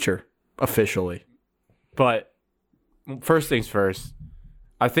of the future, officially. But first things first,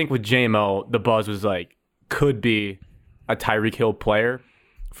 I think with JMO, the buzz was like, could be a Tyreek Hill player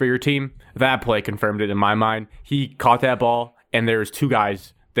for your team. That play confirmed it in my mind. He caught that ball, and there's two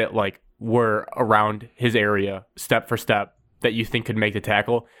guys that like were around his area, step for step, that you think could make the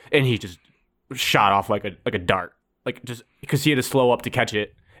tackle, and he just shot off like a dart, like just because he had to slow up to catch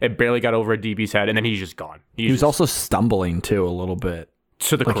it. It barely got over a DB's head, and then he's just gone. He was also stumbling, too, a little bit.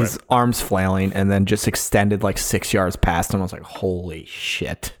 to the Like crib. his arms flailing and then just extended like 6 yards past him. I was like, holy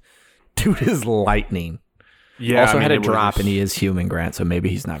shit. Dude is lightning. Yeah, also I mean, had a it was drop, just- and he is human, Grant, so maybe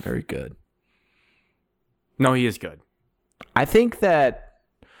he's not very good. No, he is good. I think that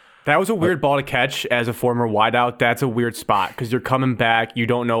That was a weird ball to catch as a former wideout. That's a weird spot because you're coming back. You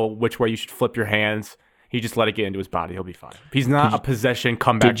don't know which way you should flip your hands. He just let it get into his body. He'll be fine. He's not a possession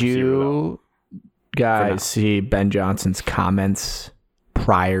comeback did receiver, though. you guys see Ben Johnson's comments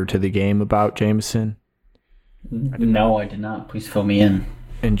prior to the game about Jameson? No, I did not. Please fill me in.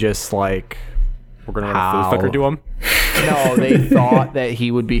 And just like, We're going to run a flea flicker to him. no, they thought that he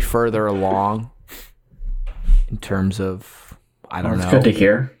would be further along in terms of, I don't It's know. good to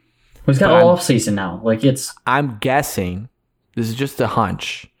hear. He's got But all I'm- off season now. Like it's I'm guessing, this is just a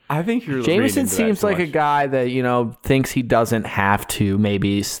hunch. I think you're Jameson seems like a guy that, thinks he doesn't have to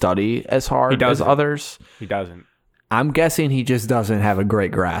maybe study as hard as doesn't. others. He doesn't. I'm guessing he just doesn't have a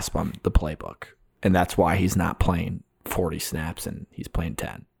great grasp on the playbook. And that's why he's not playing 40 snaps and he's playing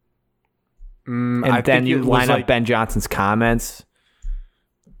 10. And I then think you it was line up like- Ben Johnson's comments.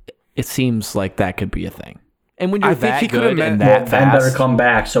 It seems like that could be a thing. And when you're I think that he could've good meant- and well, that Ben better fast, come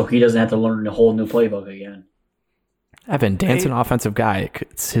back so he doesn't have to learn a whole new playbook again. Evan, Dan's an offensive guy.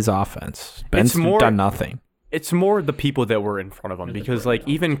 It's his offense. Ben's more- done nothing. It's more the people that were in front of him because, like,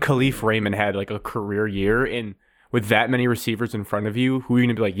 even Khalif Raymond had like a career year, and with that many receivers in front of you, who are you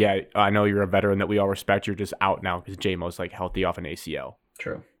gonna be like, yeah, I know you're a veteran that we all respect. You're just out now because JMO's like healthy off an ACL.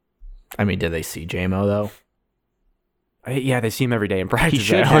 True. I mean, did they see JMO though? Yeah, they see him every day in practice. He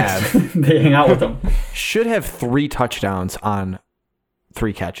should Alex. have. They hang out with him. Should have 3 touchdowns on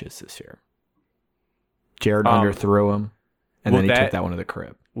 3 catches this year. Jared underthrew him, and well, then he took that- that one to the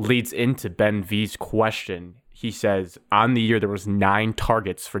crib. Leads into Ben V's question. He says on the year there was 9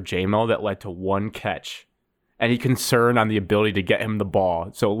 targets for JMO that led to 1 catch. Any concern on the ability to get him the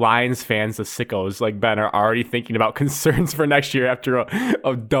ball? So Lions fans, the sickos like Ben, are already thinking about concerns for next year after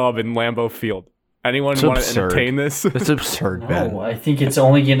a dub in Lambeau Field. Anyone It's want to absurd. entertain this? That's absurd, Ben. No, I think it's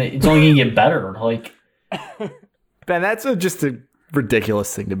only gonna get better. Like Ben, that's just a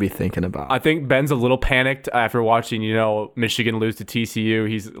ridiculous thing to be thinking about. I think Ben's a little panicked after watching, Michigan lose to TCU.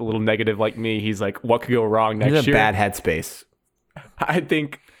 He's a little negative like me. He's like, what could go wrong next He's in a year? bad headspace. I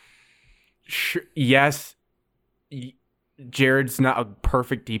think, yes, Jared's not a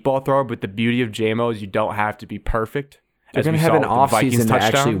perfect deep ball thrower, but the beauty of JMO is you don't have to be perfect. They're going to have an offseason to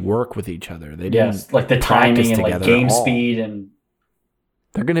actually work with each other. They yes, didn't like the practice timing and like together game at all. speed and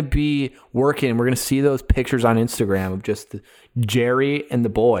They're going to be working. We're going to see those pictures on Instagram of just Jerry and the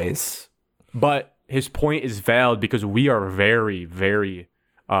boys. But his point is valid because we are very, very,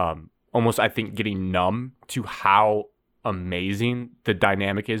 almost, I think, getting numb to how amazing the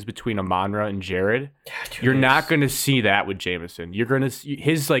dynamic is between Amonra and Jared. You're not going to see that with Jameson. You're going to see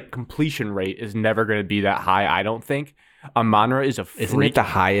his completion rate is never going to be that high, I don't think. Amon-Ra is a freak. Isn't it the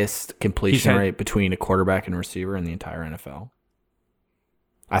highest completion had- rate between a quarterback and receiver in the entire NFL?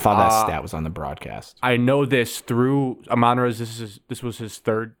 I thought that stat was on the broadcast. I know this through Amon-Ra. This was his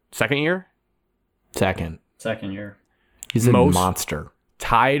second year? Second year. He's a Most- monster.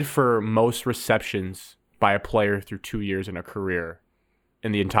 Tied for most receptions by a player through 2 years in a career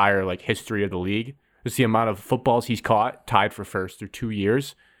in the entire like history of the league. It's the amount of footballs he's caught, tied for first through 2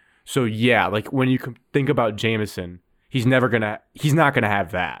 years. So yeah, like when you think about Jameson, he's not gonna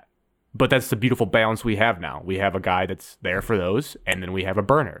have that. But that's the beautiful balance we have now. We have a guy that's there for those, and then we have a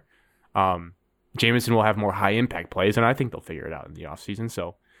burner. Jameson will have more high impact plays, and I think they'll figure it out in the offseason.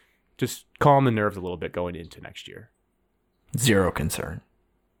 So just calm the nerves a little bit going into next year. Zero concern.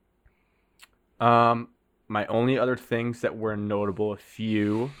 My only other things that were notable, a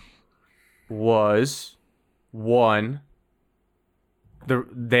few, was one, the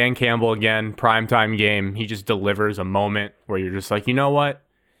Dan Campbell again, primetime game. He just delivers a moment where you're just like, you know what?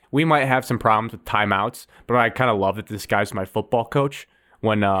 We might have some problems with timeouts, but I kind of love that this guy's my football coach.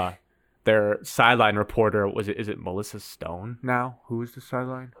 When their sideline reporter is it Melissa Stone now? Who is the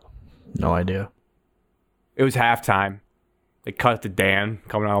sideline? No idea. It was halftime. They cut to Dan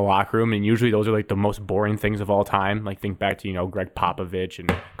coming out of the locker room, and usually those are like the most boring things of all time. Like think back to, Greg Popovich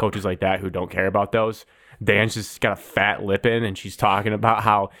and coaches like that who don't care about those. Dan's just got a fat lip in, and she's talking about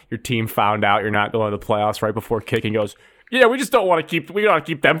how your team found out you're not going to the playoffs right before kicking. Goes, yeah, we just don't want to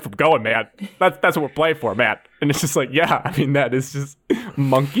keep them from going, man. That's what we're playing for, man. And it's just like, yeah, I mean, that is just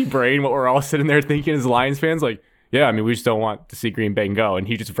monkey brain. What we're all sitting there thinking as Lions fans, like, yeah, I mean, we just don't want to see Green Bay go, and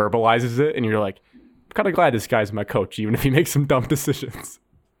he just verbalizes it, and you're like, I'm kind of glad this guy's my coach, even if he makes some dumb decisions.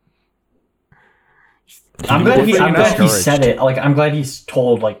 I'm glad he discouraged. said it. Like, I'm glad he's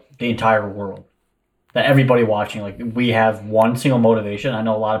told like the entire world, that everybody watching, like, we have one single motivation. I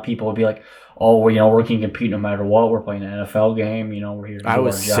know a lot of people would be like, oh, we're going to compete no matter what. We're playing an NFL game. We're here to do I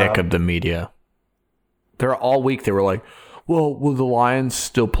was our job. sick of the media. They're all week. They were like, well, will the Lions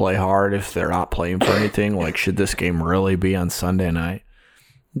still play hard if they're not playing for anything? Like, should this game really be on Sunday night?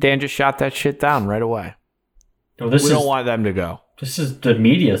 Dan just shot that shit down right away. No, We don't want them to go. This is the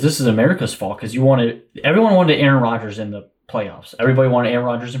media. This is America's fault because everyone wanted Aaron Rodgers in the playoffs. Everybody wanted Aaron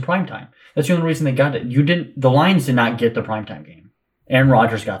Rodgers in primetime. That's the only reason they got it. The Lions did not get the primetime game. Aaron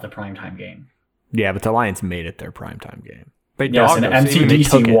Rodgers got the primetime game. Yeah, but the Lions made it their primetime game. They Yes, dogged and us. Even they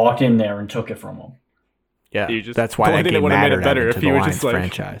took MCDC it. walked in there and took it from them. Yeah, the that's why only that thing that game would've made it mattered better to if the he was Lions just like-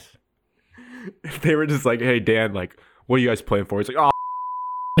 franchise. If they were just like, hey, Dan, like, what are you guys playing for? He's like, oh,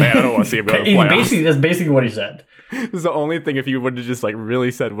 man, I don't want to see him go to the playoffs. That's basically what he said. This is the only thing if you would have just like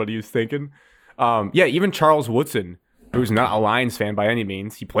really said what he was thinking. Yeah, even Charles Woodson, who's not a Lions fan by any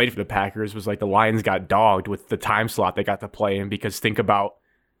means, he played for the Packers, was like the Lions got dogged with the time slot they got to play in because think about,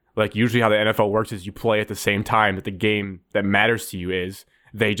 like, usually how the NFL works is you play at the same time that the game that matters to you is.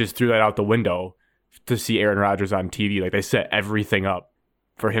 They just threw that out the window to see Aaron Rodgers on TV. Like, they set everything up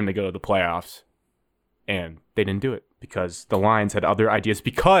for him to go to the playoffs, and they didn't do it because the Lions had other ideas.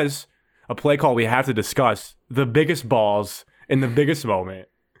 Because a play call we have to discuss, the biggest balls in the biggest moment,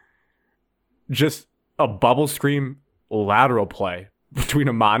 just a bubble screen lateral play between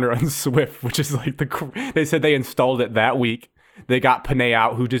Amon-Ra and Swift, which is like they said they installed it that week. They got Panay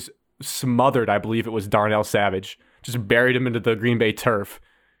out, who just smothered, I believe it was Darnell Savage, just buried him into the Green Bay turf.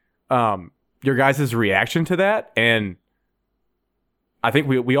 Your guys' reaction to that, and I think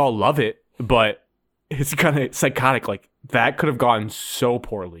we all love it, but it's kind of psychotic. Like, that could have gone so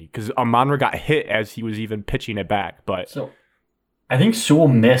poorly because Amon-Ra got hit as he was even pitching it back. But So, I think Sewell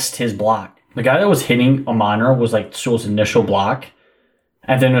missed his block. The guy that was hitting Amon-Ra was like Sewell's initial block,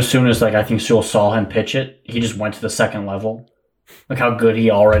 and then as soon as I think Sewell saw him pitch it, he just went to the second level. Like how good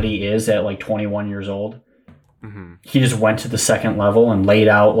he already is at like 21 years old. mm-hmm. He just went to the second level and laid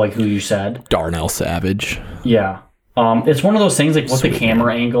out like who you said. Darnell Savage. Yeah. It's one of those things like with Sweet the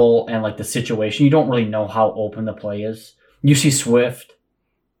camera angle and like the situation, you don't really know how open the play is. You see Swift.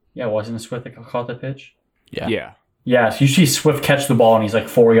 Yeah, wasn't it Swift that caught the pitch? yeah. Yeah, so you see Swift catch the ball and he's like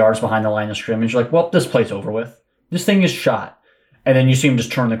 4 yards behind the line of scrimmage. You're like, well, this play's over with. This thing is shot. And then you see him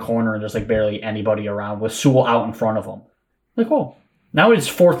just turn the corner and there's like barely anybody around with Sewell out in front of him. Like, oh, now it's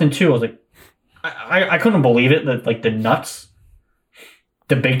 4th and 2. I was like, I couldn't believe it that like the nuts,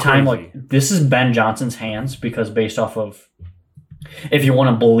 the big time, Crazy. like this is Ben Johnson's hands because based off of, if you want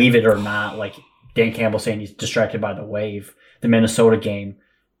to believe it or not, like Dan Campbell saying he's distracted by the wave, the Minnesota game,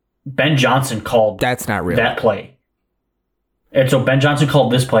 Ben Johnson called That's not real. that play. And so Ben Johnson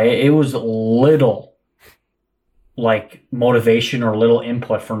called this play. It was little like motivation or little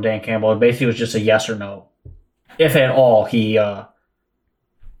input from Dan Campbell. It basically was just a yes or no. If at all, he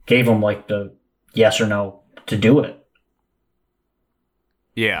gave him like the yes or no to do it.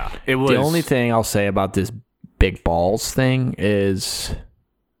 Yeah, it was. The only thing I'll say about this big balls thing is,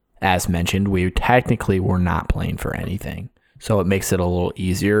 as mentioned, we technically were not playing for anything. So it makes it a little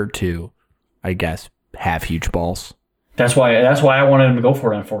easier to, I guess, have huge balls. That's why I wanted him to go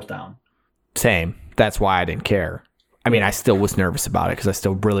for it on fourth down. Same. That's why I didn't care. I mean, I still was nervous about it because I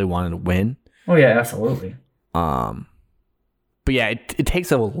still really wanted to win. Oh yeah, absolutely. But yeah, it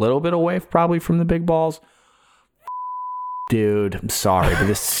takes a little bit away probably from the big balls. Dude, I'm sorry, but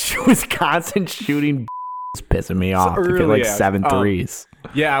this Wisconsin shooting is pissing me off. They get like 7 threes.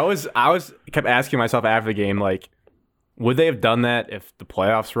 Yeah, I was kept asking myself after the game, like, would they have done that if the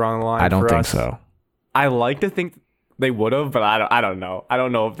playoffs were on the line? I don't for think us? so. I like to think they would have, but I don't know. I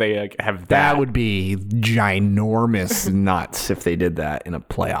don't know if they have that. That would be ginormous nuts if they did that in a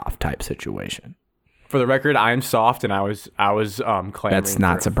playoff type situation. For the record, I am soft, and I was clamoring. That's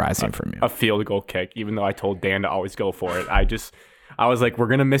not for surprising from you. A field goal kick, even though I told Dan to always go for it. I was like, we're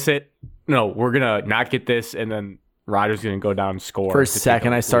gonna miss it. No, we're gonna not get this, and then Rodgers gonna go down and score. For a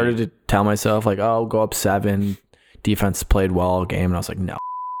second, I started to tell myself like, "Oh, go up 7. Defense played well all game," and I was like, "No,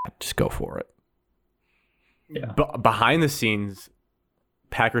 just go for it." Yeah. Behind the scenes,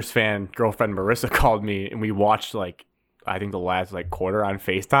 Packers fan girlfriend Marissa called me, and we watched I think the last quarter on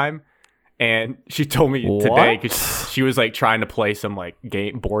FaceTime. And she told me today because she was trying to play some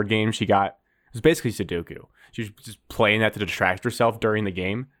board game she got. It was basically Sudoku. She was just playing that to distract herself during the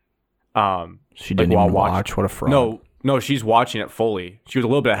game. She didn't even watch. What a fraud. No, she's watching it fully. She was a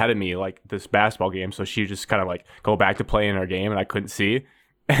little bit ahead of me this basketball game, so she just kind of go back to playing her game, and I couldn't see.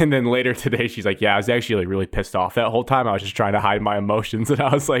 And then later today, she's like, "Yeah, I was actually really pissed off that whole time. I was just trying to hide my emotions." And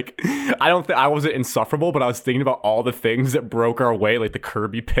I was like, I wasn't insufferable, but I was thinking about all the things that broke our way, like the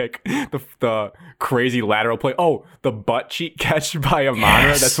Kirby pick, the crazy lateral play. Oh, the butt cheek catch by Amon-Ra.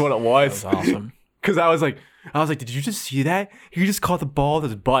 Yes. That's what it was. That was awesome. Because I was like, "Did you just see that? He just caught the ball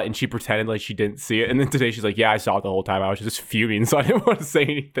with his butt," and she pretended like she didn't see it. And then today she's like, "Yeah, I saw it the whole time. I was just fuming, so I didn't want to say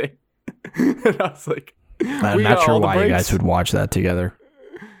anything." And I was like, I'm not sure why you guys would watch that together.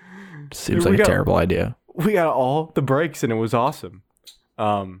 Seems like a terrible idea. We got all the breaks, and it was awesome.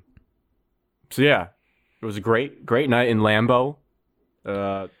 So yeah, it was a great night in Lambeau.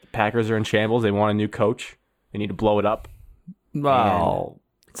 The Packers are in shambles. They want a new coach. They need to blow it up. Well,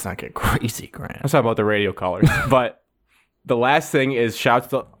 let's not get crazy, Grant. I'm talking about the radio callers. But the last thing is shout out to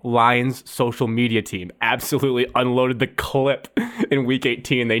the Lions social media team. Absolutely unloaded the clip in Week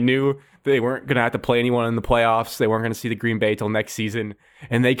 18. They knew they weren't going to have to play anyone in the playoffs. They weren't going to see the Green Bay till next season.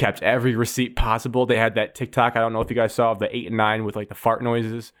 And they kept every receipt possible. They had that TikTok, I don't know if you guys saw, of the 8 and 9 with the fart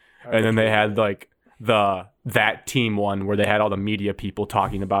noises. And then they had that team one where they had all the media people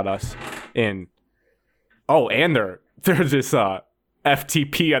talking about us. And there's this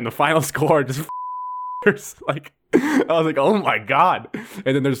FTP on the final score. Just I was like, oh my God.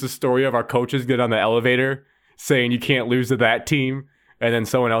 And then there's the story of our coaches getting on the elevator saying you can't lose to that team. And then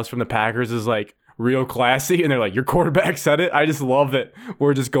someone else from the Packers is real classy. And they're like, your quarterback said it. I just love that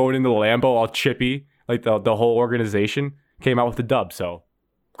we're just going into Lambeau all chippy. The whole organization came out with the dub. So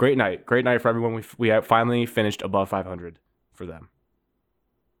great night for everyone. We have finally finished above 500 for them.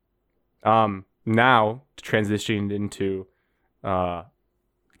 Now transitioning into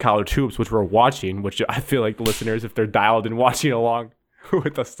college hoops, which we're watching, which I feel like the listeners, if they're dialed and watching along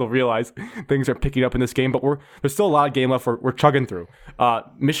with us, they'll realize things are picking up in this game. But there's still a lot of game left. We're chugging through.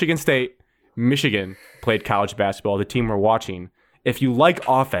 Michigan played college basketball, the team we're watching. If you like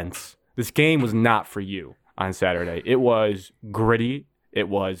offense, this game was not for you on Saturday. It was gritty. It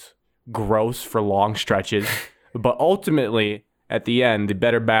was gross for long stretches. But ultimately, at the end, the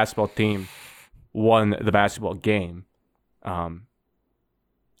better basketball team won the basketball game,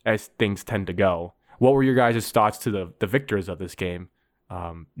 as things tend to go. What were your guys' thoughts to the victors of this game?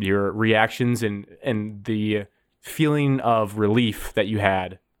 Your reactions and the feeling of relief that you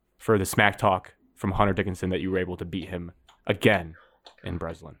had for the smack talk from Hunter Dickinson that you were able to beat him again in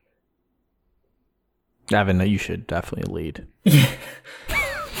Breslin. Evan, you should definitely lead.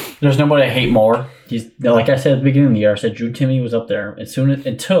 There's nobody I hate more. He's like I said at the beginning of the year. I said Drew Timme was up there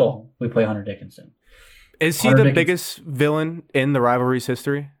until we play Hunter Dickinson. Is he the biggest villain in the rivalry's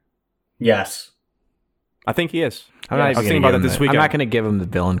history? Yes, I think he is. I'm not going to give him the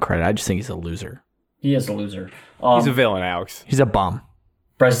villain credit. I just think he's a loser. He is a loser. He's a villain, Alex. He's a bum.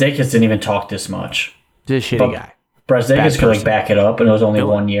 Brazdeikis didn't even talk this much. He's a shitty guy. Brazdeikis could back it up, and it was only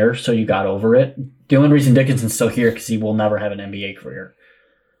 1 year, so you got over it. The only reason Dickinson's still here because he will never have an NBA career.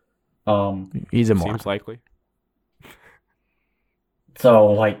 He's a moron. Seems likely.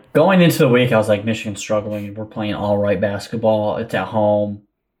 So, going into the week, I was like, Michigan's struggling. We're playing all right basketball. It's at home.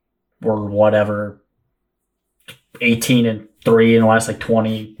 We're 18-2 3 in the last like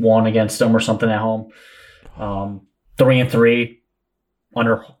 21 against them or something at home. 3-3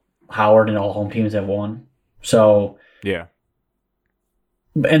 under Howard, and all home teams have won. So Yeah.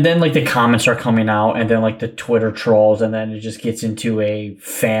 and then like the comments are coming out, and then like the Twitter trolls, and then it just gets into a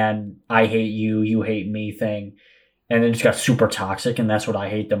fan I hate you, you hate me thing, and it just got super toxic, and that's what I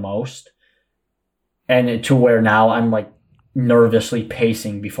hate the most. And to where now I'm like nervously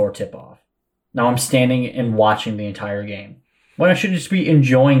pacing before tip off. Now I'm standing and watching the entire game when I should just be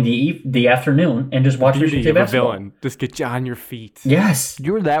enjoying the afternoon and just watch Beauty Michigan State of a basketball. villain. Just get you on your feet. Yes.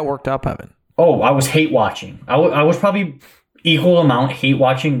 You were that worked up, Evan. Oh, I was hate watching. I was probably equal amount hate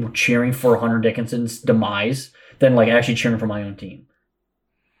watching, cheering for Hunter Dickinson's demise than like actually cheering for my own team.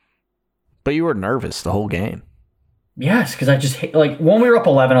 But you were nervous the whole game. Yes, because I just hate, like when we were up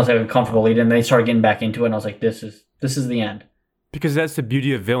 11, I was like a comfortable lead, and they started getting back into it, and I was like, this is the end. Because that's the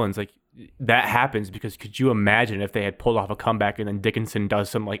beauty of villains. Like, that happens because could you imagine if they had pulled off a comeback and then Dickinson does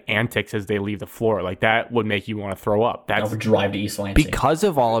some like antics as they leave the floor? Like, that would make you want to throw up. I That's would drive to East Lansing. Because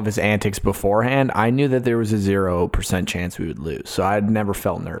of all of his antics beforehand, I knew that there was a 0% chance we would lose. So I'd never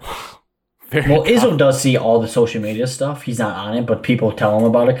felt nervous. very Well, Izzo does see all the social media stuff. He's not on it, but people tell him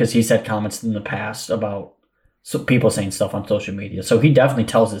about it because he's had comments in the past about people saying stuff on social media. So he definitely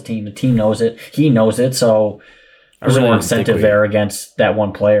tells his team. The team knows it. He knows it. So there's really more didn't think incentive there against that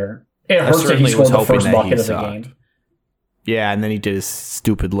one player. It hurts that he certainly was scored the hoping first that bucket he of the sucked. game. Yeah, and then he did his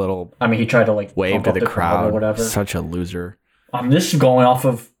stupid little I mean, he tried to like wave pump to up the crowd. or whatever. Such a loser. This is going off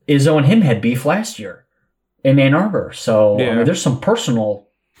of Izzo and him had beef last year in Ann Arbor. So I Yeah. mean, there's some personal.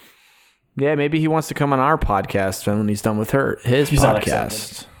 Yeah, maybe he wants to come on our podcast when he's done with his He's not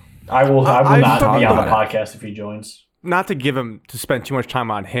podcast. I will I've not talked be on the about podcast if he joins. not to give him to spend too much time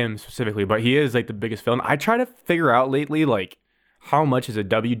on him specifically, but he is like the biggest villain. I try to figure out lately like how much is a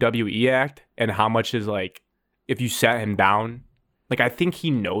WWE act and how much is like if you sat him down. Like, I think he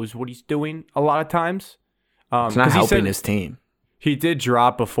knows what he's doing a lot of times. It's not 'cause he helping said his team. he did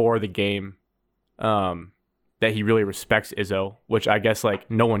drop before the game that he really respects Izzo, which I guess like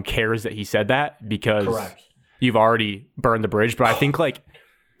no one cares that he said that because Correct. you've already burned the bridge. But I think like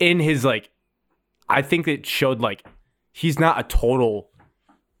in his like, I think it showed like he's not a total,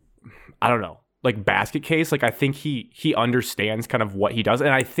 I don't know, like basket case. Like, I think he understands kind of what he does. And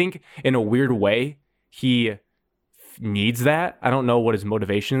I think in a weird way, he needs that. I don't know what his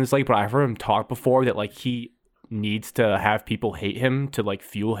motivation is like, but I've heard him talk before that like he needs to have people hate him to like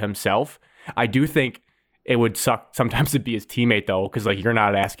fuel himself. I do think it would suck sometimes to be his teammate though, because like you're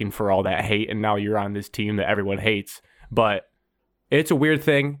not asking for all that hate and now you're on this team that everyone hates. But it's a weird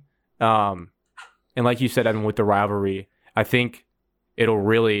thing. And like you said, Evan, with the rivalry, I think it'll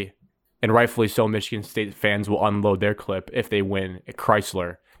really, and rightfully so, Michigan State fans will unload their clip if they win at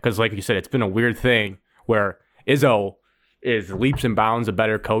Chrysler. Because like you said, it's been a weird thing where Izzo is leaps and bounds a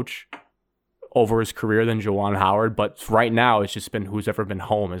better coach over his career than Juwan Howard. But right now, it's just been who's ever been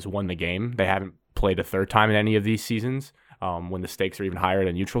home has won the game. They haven't played a third time in any of these seasons when the stakes are even higher at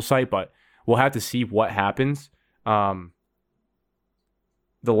a neutral site. But we'll have to see what happens.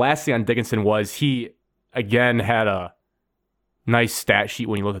 The last thing on Dickinson was he, again, had a nice stat sheet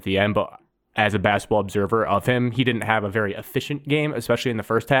when you look at the end, but as a basketball observer of him, he didn't have a very efficient game, especially in the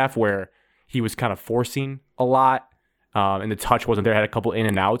first half where he was kind of forcing a lot and the touch wasn't there, had a couple in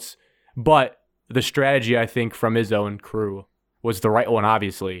and outs. But the strategy, I think, from his own crew was the right one,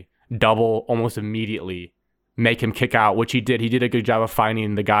 obviously. Double almost immediately, make him kick out, which he did. He did a good job of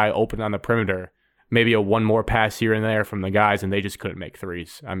finding the guy open on the perimeter. Maybe a one more pass here and there from the guys, and they just couldn't make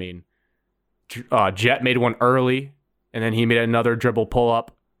threes. I mean, Jet made one early, and then he made another dribble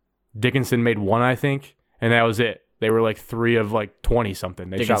pull-up. Dickinson made one, I think, and that was it. They were like 3 of like 20-something.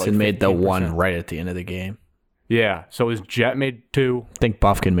 Dickinson made the one right at the end of the game. Yeah, so his Jet made 2. I think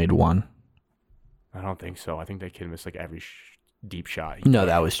Bufkin made 1. I don't think so. I think that kid missed like every deep shot. No,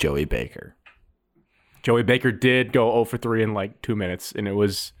 that was Joey Baker. Joey Baker did go 0 for 3 in like 2 minutes, and it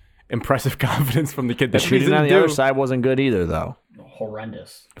was impressive confidence from the kid. The That shooting on the other side wasn't good either, though.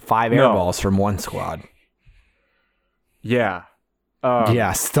 Horrendous. 5 air balls from one squad. Yeah.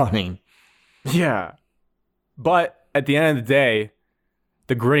 Yeah, stunning. Yeah. But at the end of the day,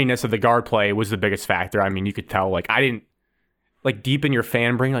 the grittiness of the guard play was the biggest factor. I mean, you could tell, like, I didn't, like, deep in your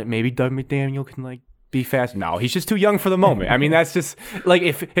fan brain, like, maybe Doug McDaniel can, like, be fast. No, he's just too young for the moment. I mean, that's just, like,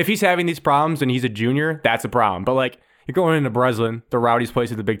 if he's having these problems and he's a junior, that's a problem. But, like, you're going into Breslin, the rowdiest place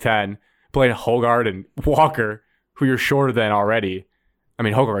in the Big Ten, playing Hogarth and Walker, who you're shorter than already. I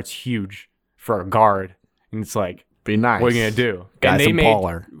mean, Hogarth's huge for a guard. And it's like, Be nice. what are you going to do? Guy's and they a made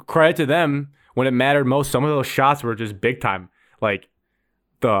baller. credit to them when it mattered most. Some of those shots were just big time. Like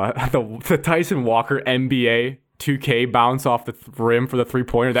the Tyson Walker NBA 2K bounce off the rim for the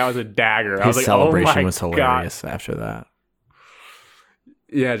 3-pointer. That was a dagger. I was His like, celebration oh my was hilarious after that.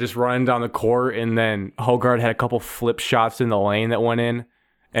 Yeah, just running down the court, and then Hogard had a couple flip shots in the lane that went in,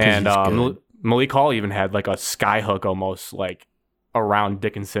 and he's good. Malik Hall even had like a sky hook almost like around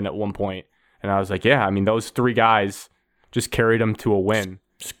Dickinson at one point, and I was like, yeah, I mean those three guys just carried them to a win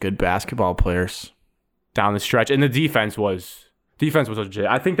Just good basketball players. down the stretch, and the defense was legit.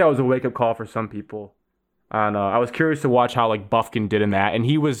 I think that was a wake up call for some people, and I was curious to watch how like Bufkin did in that, and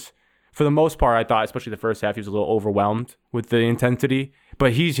he was. For the most part, I thought, especially the first half, he was a little overwhelmed with the intensity.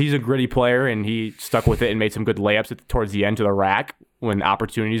 But he's a gritty player, and he stuck with it and made some good layups towards the end to the rack when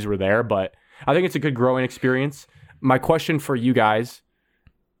opportunities were there. But I think it's a good growing experience. My question for you guys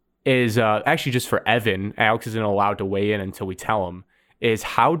is actually just for Evan. Alex isn't allowed to weigh in until we tell him. Is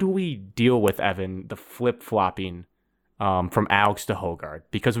how do we deal with Evan, the flip-flopping from Alex to Hogard?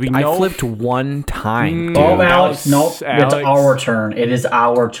 Because we know... I flipped one time. Mm, Oh, Dude, Alex, nope. It's Alex. our turn. It is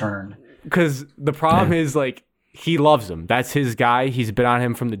our turn. Because the problem is, like, he loves him. That's his guy. He's been on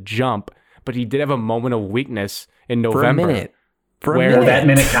him from the jump. But he did have a moment of weakness in For a November. minute. For a Where- minute. That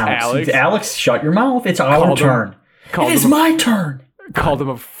minute counts. Alex, shut your mouth. It's our Called him- turn. called It is him a- my turn. Called him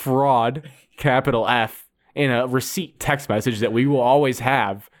a fraud, capital F, in a receipt text message that we will always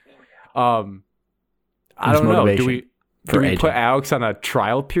have. I There's don't know. Do motivation we for do we AJ. put Alex on a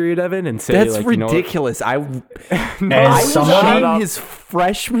trial period, Evan, and say That's like, you know what? ridiculous. I As was someone- on his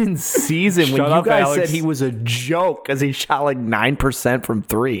freshman season when Shut you up, guys Alex. said he was a joke because he shot like 9% from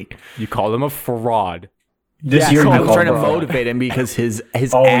 3. You called him a fraud. This Yes, year I you was called trying to him. motivate him because his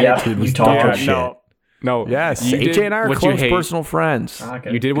Oh, yeah, attitude you was talked dog about shit. No. Yes, You AJ did and I are what you close hate. personal friends.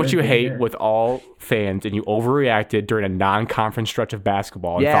 Okay, You did what good you to hate hear. with all fans, and you overreacted during a non-conference stretch of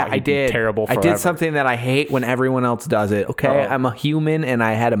basketball. And Yeah, thought I he'd be did. Terrible. I Forever. did something that I hate when everyone else does it. Okay, Oh. I'm a human and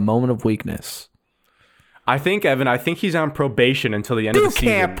I had a moment of weakness. I think Evan. I think he's on probation until the end You of the season.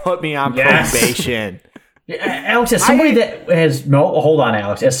 can't put me on Yes. probation. Yeah, Alex, as somebody that has hold on,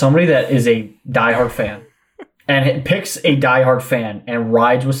 Alex. As somebody that is a diehard fan and picks a diehard fan and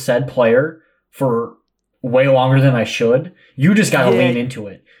rides with said player for way longer than I should, you just got to Yeah. lean into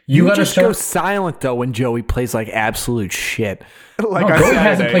it. You got to just go start. silent though when Joey plays like absolute shit. Like No, on Joey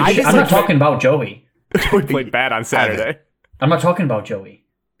hasn't Saturday. played. I'm not talking about Joey. Joey played bad on Saturday. I'm not talking about Joey.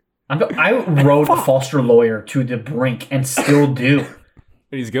 I rode Foster Lawyer to the brink and still do.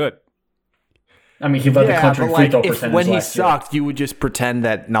 He's good. I mean, he led the country but free throw if, percentage when he last year. sucked, you would just pretend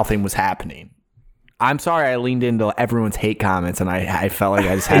that nothing was happening. I'm sorry I leaned into everyone's hate comments and I felt like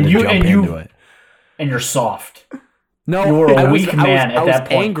I just had And to you- jump and you- into it. And you're soft. No, You were a I was, weak I was- man at I was that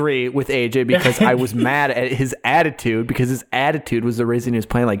point. angry with AJ because I was mad at his attitude because his attitude was the reason he was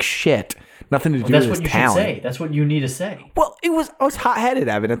playing like shit. Nothing to do That's with what his you talent. should say. That's what you need to say. Well, I was hot headed,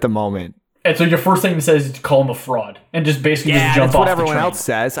 Evan, at the moment. And so your first thing he says is to call him a fraud and just basically Yeah, just jump that's off what the everyone train. else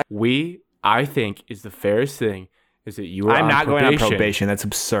says. I think, is the fairest thing is that you are I'm on not probation. going on probation. That's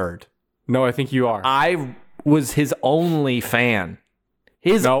absurd. No, I think you are. I was his only fan.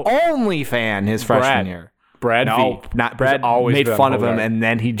 His No. only fan his freshman Brad. year. Brad No, V. not has Brad. always Made been fun of him, Hogard. and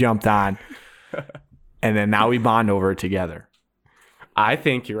then he jumped on. And then now we bond over it together. I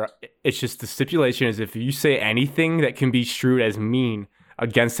think you're. It's just the stipulation is if you say anything that can be construed as mean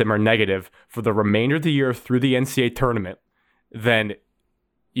against him or negative for the remainder of the year through the NCAA tournament, then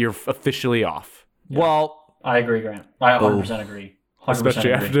you're officially off. Well, I agree, Grant. I 100% agree. 100%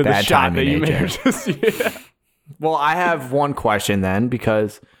 Especially agree. after the Bad shot that timing, you made. AJ. Just, yeah. I have one question then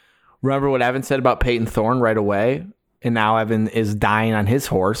because remember what Evan said about Peyton Thorne right away, and now Evan is dying on his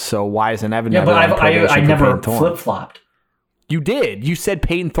horse. So why isn't Evan? Yeah, never but on probation I for never Peyton Thorne? flip flopped. You did. You said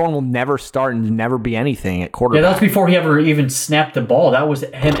Peyton Thorne will never start and never be anything at Yeah, quarterback. that was before he ever even snapped the ball. That was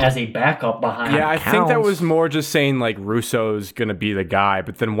him as a backup behind. Yeah, I think that counts. was more just saying like Russo's gonna be the guy,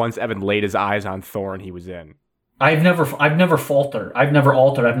 but then once Evan laid his eyes on Thorne, he was in. I've never faltered. I've never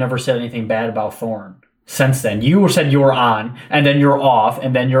altered. I've never said anything bad about Thorne since then. You said you were on, and then you're off,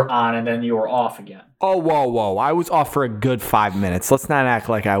 and then you're on, and then you were off again. Oh, whoa. I was off for a good 5 minutes. Let's not act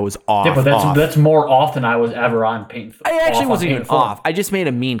like I was off. Yeah, but off. that's more off than I was ever on Peyton. I actually off wasn't on even Peyton Thorne. off. I just made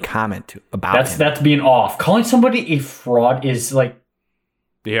a mean comment about him. That's being off. Calling somebody a fraud is like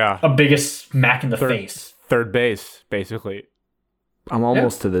Yeah, a biggest smack in the face. third base basically. I'm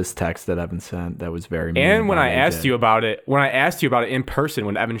almost to this text that Evan sent that was very mean. And when about I asked AJ. you about it, in person,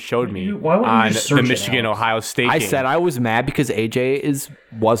 when Evan showed me Why wouldn't you on just the search it, Michigan Alex? Ohio State I game, said I was mad because AJ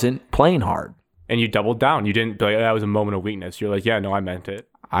wasn't playing hard. and you doubled down. You didn't be like, that was a moment of weakness. You're like, yeah, no, I meant it.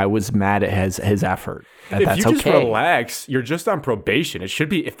 I was mad at his effort. If That's you just okay. relax, you're just on probation. It should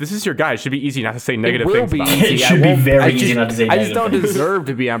be, if this is your guy, it should be easy not to say negative will things be about easy. him. It should be very easy not to say I just negative don't things. deserve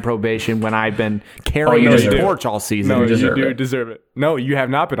to be on probation when I've been carrying you the deserve it. torch all season. No, you deserve do it. deserve it. No, you have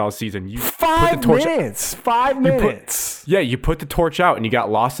not been all season. You put the 5 torch. minutes. 5 minutes. Yeah, you put the torch out and you got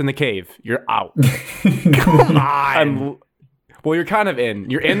lost in the cave. You're out. Come on. Well, you're kind of in.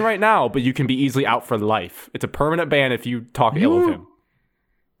 You're in right now, but you can be easily out for life. It's a permanent ban if you talk ill of him.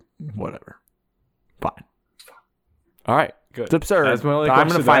 Whatever. Fine. All right, good. It's absurd. That's my only I'm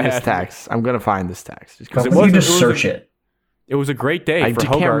going to question I find this had. text. I'm going to find this text. Just Because come it You was- just it was search a- it. It was a great day I for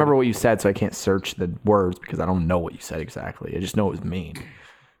can't Hogard. remember what you said, so I can't search the words because I don't know what you said exactly. I just know it was mean.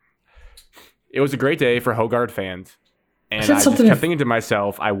 It was a great day for Hogard fans. And said I just something kept if- thinking to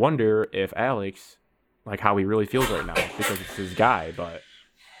myself, I wonder if Alex, like how he really feels right now, because it's his guy, but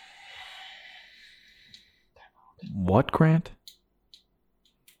What, Grant?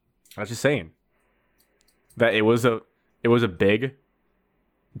 I was just saying that it was a big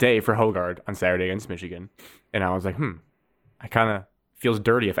day for Hogard on Saturday against Michigan. And I was like, I kind of feels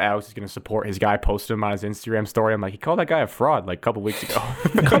dirty if Alex is going to support his guy. Posted him on his Instagram story. I'm like, he called that guy a fraud like a couple weeks ago.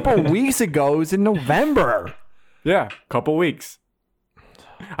 A couple weeks ago, it was in November. Yeah, couple weeks.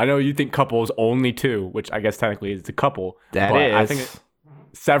 I know you think couple is only 2, which I guess technically is a couple. That but is. I think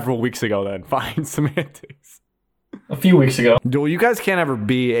several weeks ago then. Fine, semantics. A few weeks ago. Well, you guys can't ever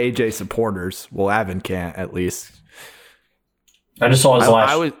be AJ supporters. Well, Evan can't, at least. I just saw his last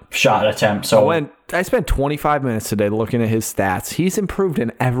I was- shot attempt. So I spent 25 minutes today looking at his stats. He's improved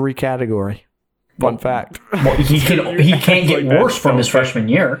in every category. Fun fact. well, he can't get Like that worse from his so freshman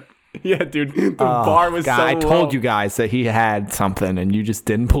year. Yeah, dude. The bar was God, so I low. told you guys that he had something, and you just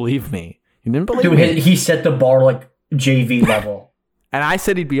didn't believe me. You didn't believe Dude, me. he set the bar like JV level. And I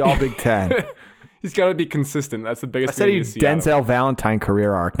said he'd be all Big Ten. He's got to be consistent. That's the I biggest said thing he'd to see out of him. Denzel Valentine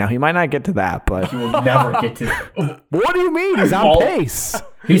career arc. Now, he might not get to that, but He will never get to. what do you mean? He's on pace.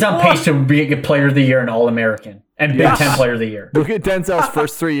 He's on pace to be a Player of the Year and All American and Big Ten Player of the Year. Look at Denzel's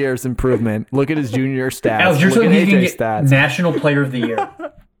first 3 years improvement. Look at his junior stats. Alex, you're Look at saying he can AJ's get stats. National Player of the Year.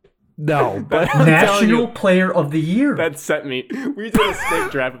 No, but I'm telling National you, Player of the Year. That set me. We did a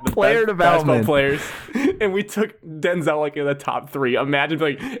snake draft of the Player best basketball development. players, and we took Denzel like in the top 3. Imagine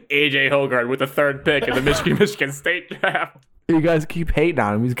like AJ Hogard with the 3rd pick in the Michigan State draft. you guys keep hating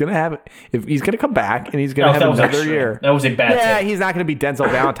on him. He's gonna have if he's gonna come back and he's gonna No, have that was another extra. year. That was a bad Yeah, take. he's not gonna be Denzel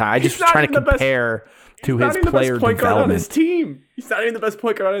Valentine. I just He's was trying to not even the best- compare to Not his even the player best point guard on his development. team. He's not even the best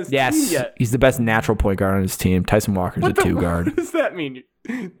point guard on his team Yes, yet. he's the best natural point guard on his team. Tyson Walker's a 2 guard. What does that mean?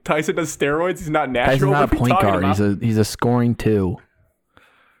 Tyson does steroids. He's not natural. Tyson's not a What are you point talking guard. about? He's a scoring 2.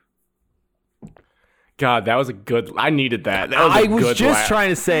 God, that was a good. I needed that. That was a I was good just laugh. trying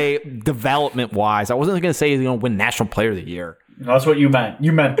to say development wise. I wasn't gonna say he's gonna win National Player of the Year. No, that's what you meant.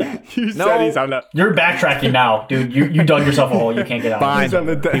 You meant that. You No. said he's on the. You're backtracking now, dude. You dug yourself a hole. You can't get out. Fine, He's on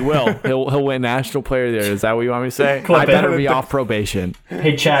the- he will. He'll win National Player of the Year. Is that what you want me to say? Clip I it. better be off probation.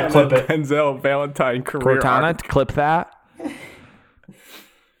 Hey, chat, clip it. Denzel Valentine career. Cortana, arc. clip that.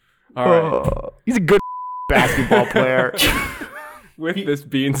 All right. He's a good basketball player. With this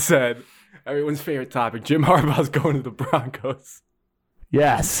being said, everyone's favorite topic: Jim Harbaugh's going to the Broncos.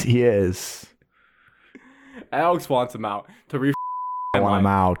 Yes, he is. Alex wants him out to re. I want him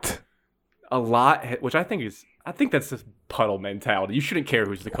out. A lot, which I think that's just puddle mentality. You shouldn't care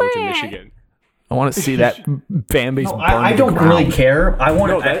who's the coach of Michigan. I want to see that fan base No, burn I to the don't ground. really care. I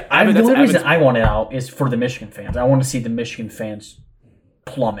want. No, The that's only reason Evan's- I want it out is for the Michigan fans. I want to see the Michigan fans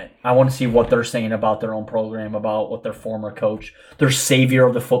plummet. I want to see what they're saying about their own program, about what their former coach, their savior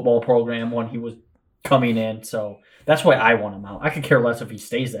of the football program when he was coming in. So that's why I want him out. I could care less if he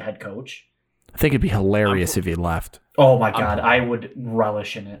stays the head coach. I think it'd be hilarious if he left. Oh my god, I would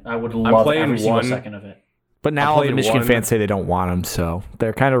relish in it. I would love playing every single one- second of it. But now all the played Michigan one- fans say they don't want him, so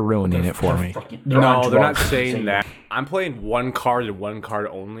they're kind of ruining it for me. No, they're not saying that. I'm playing one card and one card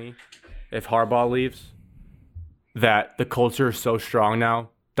only. If Harbaugh leaves, that the culture is so strong now,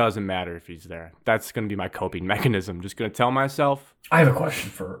 doesn't matter if he's there. That's going to be my coping mechanism. Just going to tell myself I have a question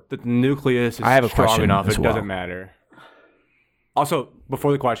for. that the nucleus is I have a strong question enough. as It well. doesn't matter. Also,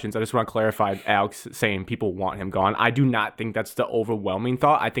 before the questions, I just want to clarify Alex saying people want him gone. I do not think that's the overwhelming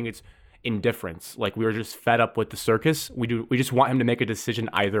thought. I think it's indifference. Like, we were just fed up with the circus. We just want him to make a decision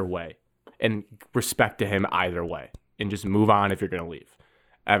either way and respect to him either way and just move on if you're going to leave.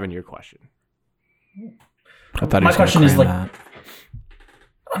 Evan, your question. I thought he My was gonna question is, cram like- that.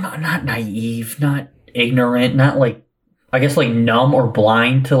 I'm not naive, not ignorant, not like I guess like numb or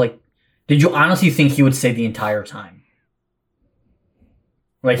blind to like. Did you honestly think he would stay the entire time?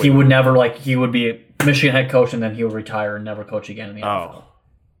 Like he would never he would be a Michigan head coach and then he would retire and never coach again in the NFL.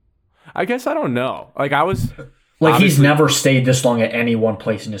 I guess I don't know. Like I was Like he's obviously- never stayed this long at any one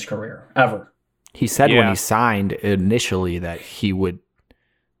place in his career ever. He said when Yeah. he signed initially that he would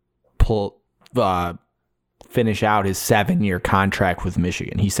finish out his 7-year contract with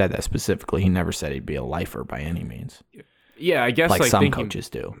Michigan. He said that specifically. He never said he'd be a lifer by any means, Yeah, I guess like some thinking, coaches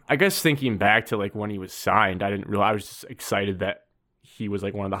do. I guess thinking back to like when he was signed, I didn't realize. I was just excited that he was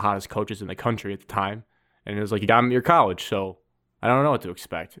like one of the hottest coaches in the country at the time, and it was like you got him at your college, so I don't know what to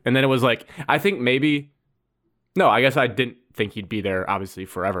expect. And then it was like I think maybe no, I guess I didn't think he'd be there obviously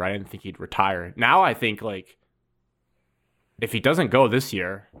forever. I didn't think he'd retire. Now I think like if he doesn't go this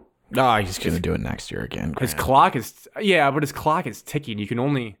year, Oh, he's going to do it next year again. his Grant. clock is but his clock is ticking. You can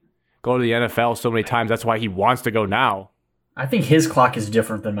only go to the NFL so many times. That's why he wants to go now. I think his clock is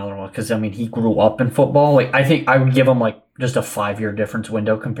different than Miller was because I mean he grew up in football. Like I think I would give him like just a 5-year difference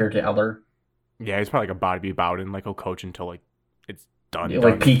window compared to Eller. Yeah, he's probably like a Bobby Bowden. Like he'll coach until like it's done. Yeah,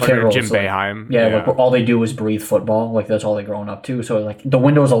 like done. Pete Or Carroll, Jim so, like, Boeheim. Yeah, like all they do is breathe football. Like that's all they're growing up to. So like the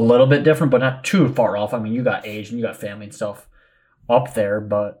window is a little bit different, but not too far off. I mean, you got age and you got family and stuff up there,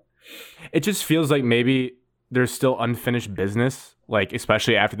 but It just feels like maybe there's still unfinished business, like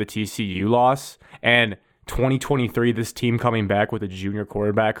especially after the TCU loss and 2023. This team coming back with a junior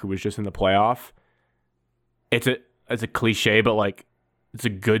quarterback who was just in the playoff. It's a cliche, but like it's a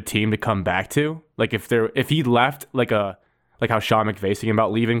good team to come back to. Like if he left like how Sean McVay's thinking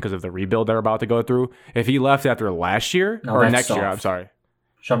about leaving because of the rebuild they're about to go through. If he left after last year No, or that's next year, soft. I'm sorry.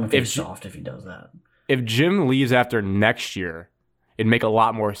 Sean McVay's If- soft if he does that. If Jim leaves after next year, it'd make a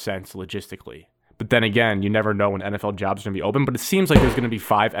lot more sense logistically. But then again, you never know when NFL jobs are going to be open. But it seems like there's going to be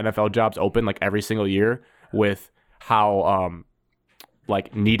 5 NFL jobs open like every single year with how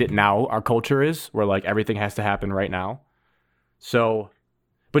like need it now our culture is, where like everything has to happen right now. So,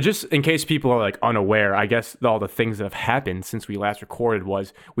 but just in case people are like unaware, I guess all the things that have happened since we last recorded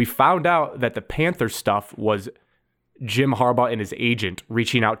was we found out that the Panthers stuff was Jim Harbaugh and his agent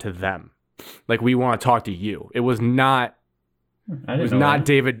reaching out to them. Like, we want to talk to you. It was not I it didn't was know not that.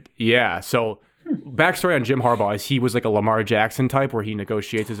 David. Yeah. So backstory on Jim Harbaugh is he was like a Lamar Jackson type where he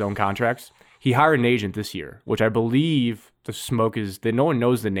negotiates his own contracts. He hired an agent this year, which I believe the smoke is that no one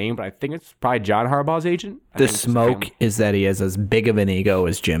knows the name, but I think it's probably John Harbaugh's agent. I The think it's smoke him. is that he has as big of an ego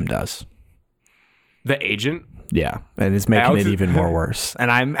as Jim does. The agent. Yeah, and it's making Alex it is- even more worse. And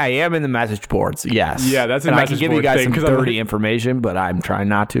I am in the message boards. Yes. Yeah, that's a and I can message give you board guys thing, some 'cause I'm dirty like- information, but I'm trying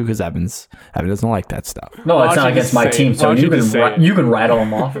not to because Evan doesn't like that stuff. No, Why it's don't not you against just my say it? team, Why so don't you you just say can it? you can rattle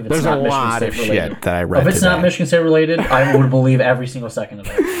them off if it's There's a not Michigan lot State of related. shit that I read If it's today. not Michigan State related, I would believe every single second of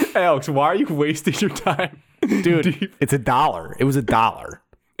it. Alex, why are you wasting your time, Dude, it's $1. It was $1.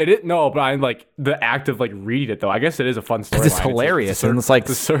 No, but I'm like the act of like reading it though. I guess it is a fun story. It's hilarious, and it's like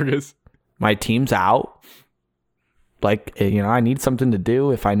the circus. my team's out. Like, I need something to do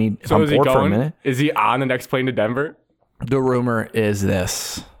if I'm So is he bored for a going? minute. Is he on the next plane to Denver? The rumor is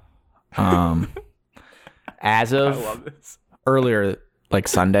this. As I of love this. earlier, like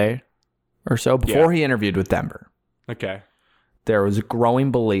Sunday or so, before he interviewed with Denver, Okay. there was a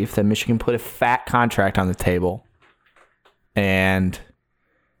growing belief that Michigan put a fat contract on the table, and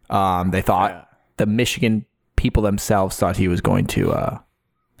they thought Yeah. the Michigan people themselves thought he was going to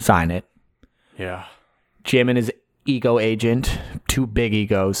sign it. Yeah. Jim and his ego agent, 2 big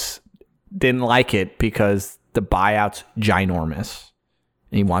egos, didn't like it because the buyout's ginormous.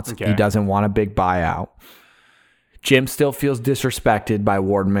 And he doesn't want a big buyout. Jim still feels disrespected by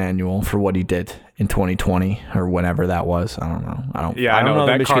Ward Manuel for what he did in 2020 or whenever that was. I don't know. I don't know the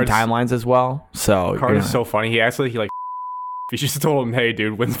that Michigan card's- timelines as well. So Card is so funny. He actually you just told him, hey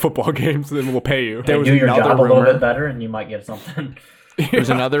dude, win football games, then we'll pay you. There was do your another job a little rumor. bit better, and you might get something. There's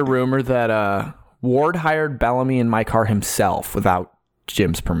another rumor that Ward hired Bellamy and Mike Hart himself without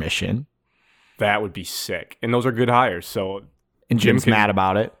Jim's permission. That would be sick. And those are good hires. So And Jim Jim's can- mad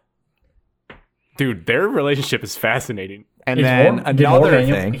about it. dude, their relationship is fascinating. And Is then Ward- did another Ward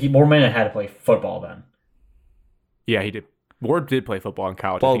Manuel- thing. Ward Manuel had to play football then. Yeah, he did. Ward did play football in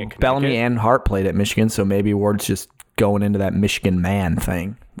college. Well, I think, at Bellamy Connecticut. and Hart played at Michigan, so maybe Ward's just going into that Michigan man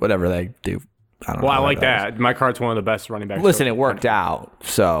thing, whatever they do. I don't know. Well, I what like is. that. Mike Hart's one of the best running backs. Listen, it worked out,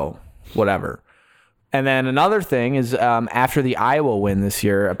 so whatever. And then another thing is after the Iowa win this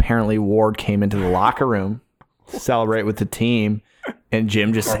year, apparently Ward came into the locker room to celebrate with the team, and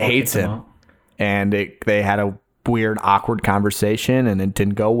Jim just Harbaugh hates kicked him. out. And they had a weird, awkward conversation, and it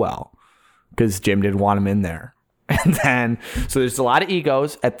didn't go well because Jim didn't want him in there. And then, so there's a lot of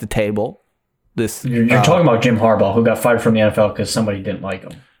egos at the table. You're talking about Jim Harbaugh, who got fired from the NFL because somebody didn't like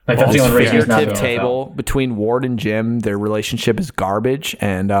him. Like that's the only reason he's not in the tip NFL. table between Ward and Jim. Their relationship is garbage,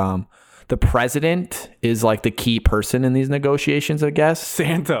 and the president is like the key person in these negotiations, I guess.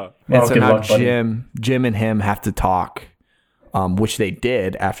 Santa. And Oh, so good now luck, buddy. Jim and him have to talk, which they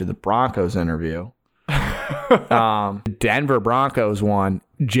did after the Broncos interview. Denver Broncos won.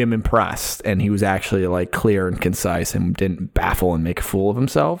 Jim impressed, and he was actually like clear and concise and didn't baffle and make a fool of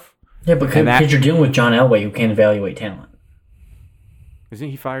himself. Yeah, because you're dealing with John Elway, who can't evaluate talent. Isn't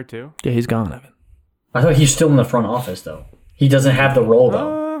he fired too? Yeah, he's gone, Evan. I thought he's still in the front office, though. He doesn't have the role,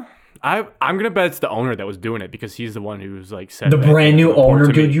 though. I'm gonna bet it's the owner that was doing it because he's the one who's like said The that brand new report owner, to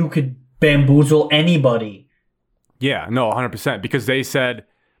me. dude, you could bamboozle anybody. Yeah, no, 100%. Because they said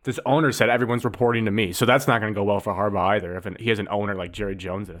this owner said everyone's reporting to me, so that's not gonna go well for Harbaugh either. If he has an owner like Jerry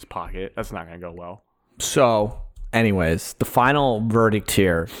Jones in his pocket, that's not gonna go well. So, anyways, the final verdict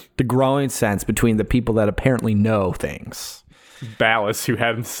here, the growing sense between the people that apparently know things. Ballas, who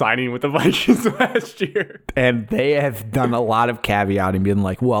had him signing with the Vikings last year. And they have done a lot of caveating, being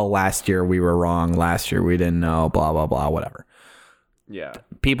like, well, last year we were wrong. Last year we didn't know, blah, blah, blah, whatever. Yeah.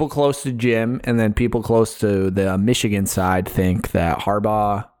 People close to Jim and then people close to the Michigan side think that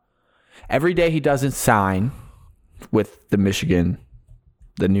Harbaugh, every day he doesn't sign with the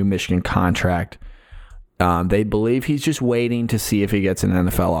new Michigan contract, they believe he's just waiting to see if he gets an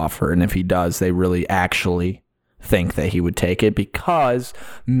NFL offer. And if he does, they really actually think that he would take it because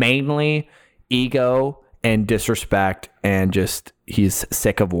mainly ego and disrespect and just he's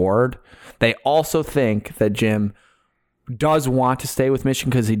sick of Ward. They also think that Jim does want to stay with Michigan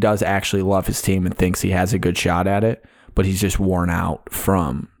because he does actually love his team and thinks he has a good shot at it, but he's just worn out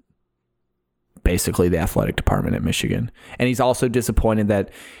from basically the athletic department at Michigan. And he's also disappointed that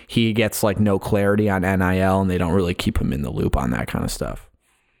he gets like no clarity on NIL and they don't really keep him in the loop on that kind of stuff.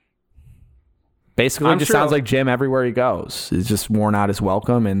 Basically, it just sounds like Jim everywhere he goes. He's just worn out his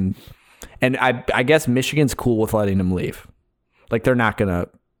welcome, and I guess Michigan's cool with letting him leave. Like they're not gonna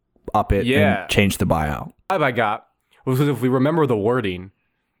up it and change the buyout. I got was if we remember the wording,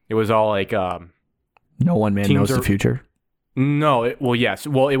 it was all like no one man knows the future. No, it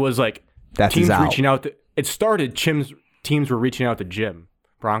was like that's teams reaching out. It started teams were reaching out to Jim.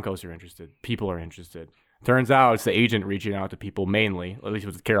 Broncos are interested. People are interested. Turns out it's the agent reaching out to people mainly, at least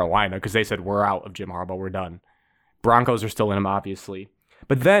with Carolina, because they said, we're out of Jim Harbaugh, we're done. Broncos are still in him, obviously.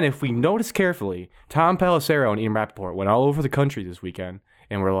 But then, if we notice carefully, Tom Pelissero and Ian Rappaport went all over the country this weekend,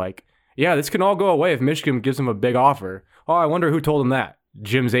 and were like, yeah, this can all go away if Michigan gives him a big offer. Oh, I wonder who told him that.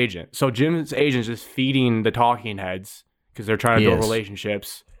 Jim's agent. So Jim's agent is just feeding the talking heads, because they're trying to build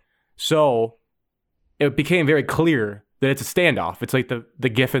relationships. So it became very clear that it's a standoff. It's like the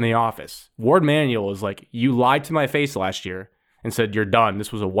gif in The Office. Ward Manuel is like, you lied to my face last year and said you're done.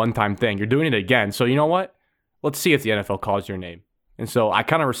 This was a one-time thing. You're doing it again. So you know what? Let's see if the NFL calls your name. And so I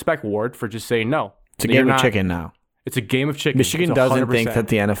kind of respect Ward for just saying no. It's a game of chicken now. It's a game of chicken. Michigan doesn't think that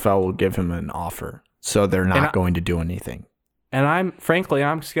the NFL will give him an offer, so they're not going to do anything. And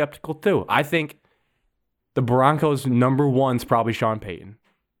I'm skeptical too. I think the Broncos' number one's probably Sean Payton.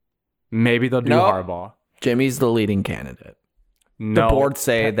 Maybe they'll do Harbaugh. Jimmy's the leading candidate. No. The board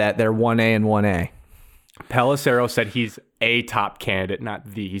say that they're 1A and 1A. Pelissero said he's a top candidate, not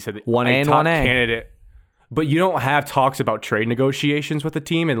the. He said 1A and top 1A candidate. But you don't have talks about trade negotiations with the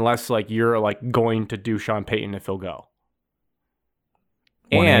team unless like you're like going to do Sean Payton if he'll go.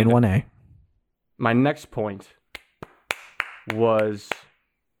 1A and 1A. My next point was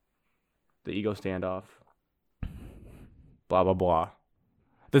the ego standoff. Blah blah blah.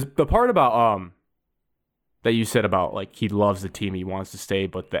 The part about that you said about like he loves the team, he wants to stay,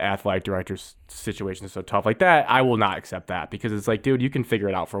 but the athletic director's situation is so tough. Like that, I will not accept that because it's like, dude, you can figure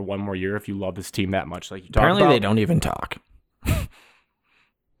it out for one more year if you love this team that much. Like you talk apparently about. They don't even talk. Like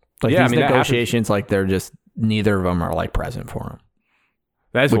these negotiations, like they're just neither of them are like present for him.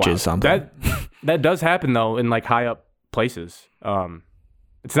 That's which wild. is something that does happen though in like high up places.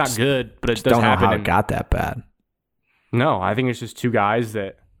 It's not good, but it just does don't know happen. How it got that bad. No, I think it's just two guys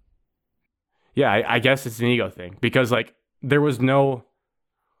that. Yeah, I guess it's an ego thing because like there was the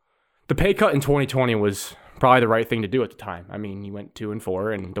pay cut in 2020 was probably the right thing to do at the time. I mean, he went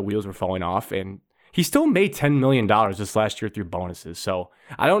 2-4 and the wheels were falling off and he still made $10 million this last year through bonuses. So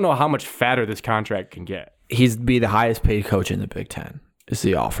I don't know how much fatter this contract can get. He'd be the highest paid coach in the Big Ten is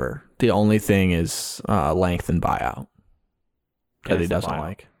the offer. The only thing is length and buyout that he doesn't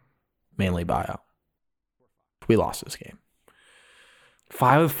like. Mainly buyout. We lost this game.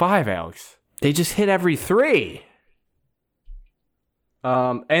 5 of 5, Alex. They just hit every 3.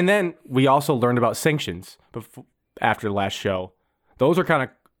 And then we also learned about sanctions after the last show. Those are kind of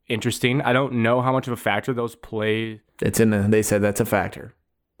interesting. I don't know how much of a factor those play. They said that's a factor.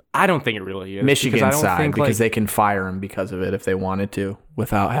 I don't think it really is. Michigan side, because they can fire him because of it if they wanted to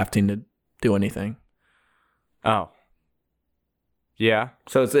without having to do anything. Oh. Yeah.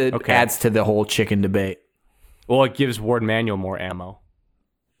 So it Okay. adds to the whole chicken debate. Well, it gives Ward Manuel more ammo.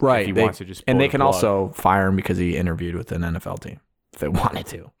 Right. If he wants to just and pull they the can plug. also fire him because he interviewed with an NFL team if they wanted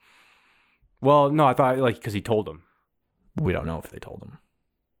to. Well, no, I thought because he told him. We don't know if they told him.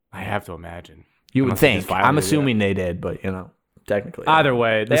 I have to imagine. You would Unless they just think. fired I'm him, assuming they did, but technically. Either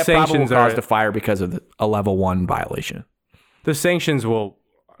way, they the have probable sanctions cause are to fire because of a level 1 violation. the sanctions will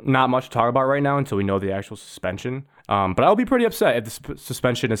not much to talk about right now until we know the actual suspension. But I'll be pretty upset if the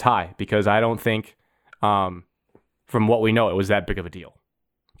suspension is high because I don't think, from what we know, it was that big of a deal.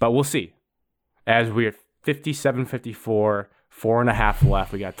 But we'll see. As we're 57-54, 4.5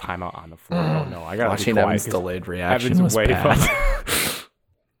 left, we got timeout on the floor. Oh no, I got Watching be quiet Evan's 'cause delayed reaction Evan's was way bad.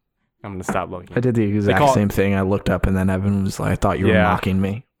 I'm gonna stop looking. I did the exact call it- same thing. I looked up and then Evan was like, I thought you were Yeah. mocking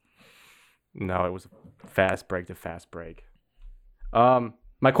me. No, it was a fast break to fast break.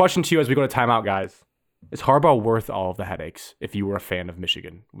 My question to you as we go to timeout, guys, is Harbaugh worth all of the headaches if you were a fan of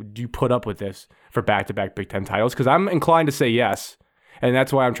Michigan? Would you put up with this for back-to-back Big Ten titles? Because I'm inclined to say yes, and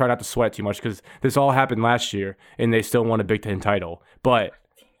that's why I'm trying not to sweat too much because this all happened last year, and they still won a Big Ten title. But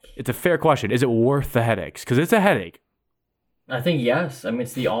it's a fair question. Is it worth the headaches? Because it's a headache. I think yes. I mean,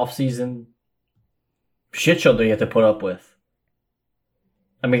 it's the off-season shit show that you have to put up with.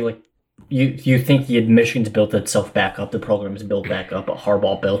 I mean, like, you think the Michigan's built itself back up, the program's built back up, but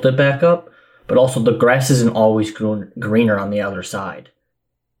Harbaugh built it back up. But also, the grass isn't always greener on the other side.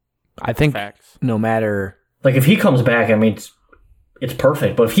 I think Facts. no matter... Like, if he comes back, I mean, it's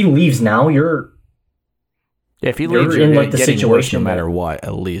perfect. But if he leaves now, If he You're leaves, in, you're like, the getting worse no situation matter that- what,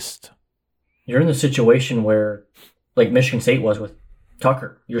 at least. you're in the situation where, like Michigan State was with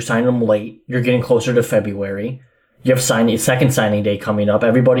Tucker. You're signing him late. You're getting closer to February. You have second signing day coming up.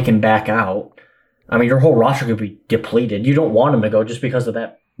 Everybody can back out. I mean, your whole roster could be depleted. You don't want him to go just because of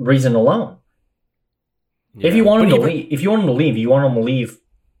that reason alone. If you want him to leave, you want him to leave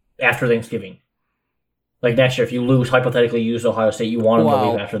after Thanksgiving. Like next year, if you hypothetically use Ohio State, you want him to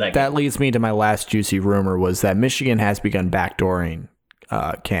leave after that. That leads me to my last juicy rumor was that Michigan has begun backdooring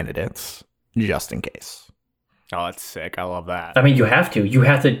candidates just in case. Oh, that's sick. I love that. I mean, you have to. You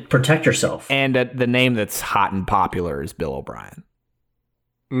have to protect yourself. And the name that's hot and popular is Bill O'Brien.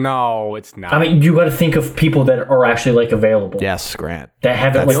 No, it's not. I mean, you got to think of people that are actually like available. Yes, Grant. That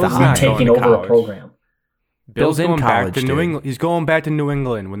haven't That's like the been hot. taking Going to over a college. program. Bill's in going back college, to New dude. England. He's going back to New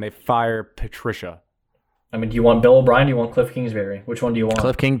England when they fire Patricia. I mean, do you want Bill O'Brien? Do you want Cliff Kingsbury? Which one do you want?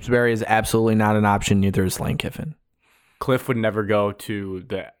 Cliff Kingsbury is absolutely not an option. Neither is Lane Kiffin. Cliff would never go to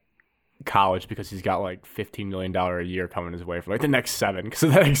the college because he's got like $15 million a year coming his way for like the next 7 because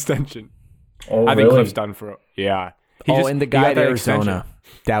of that extension. Oh, I think really? Cliff's done for yeah. And the he guy got at that Arizona.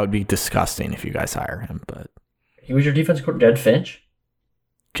 extension. That would be disgusting if you guys hire him. But He was your defense coordinator. Jed Finch?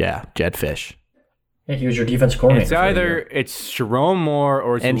 yeah, Jed Fish. Yeah, he was your defense coordinator. It's for a either year. it's Jerome Moore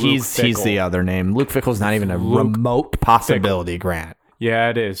or it's And Luke he's Fickell. the other name. Luke Fickle's not even a remote possibility, Grant. Yeah,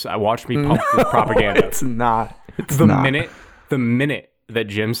 it is. I watched me pump the propaganda. It's not. It's The not. minute that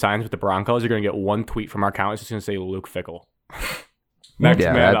Jim signs with the Broncos, you're gonna get one tweet from our account. It's just gonna say Luke Fickell. Next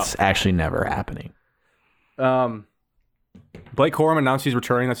Yeah, man that's actually never happening. up. Blake Corum announced he's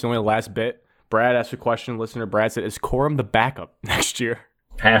returning. That's the only last bit. Brad asked a question. Listener Brad said, "Is Corum the backup next year?"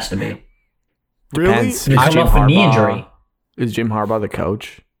 Has to be. Depends. He's coming off a knee injury. Is Jim Harbaugh the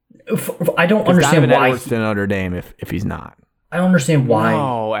coach? I don't understand Donovan why. Edwards to Notre Dame if he's not. I don't understand why.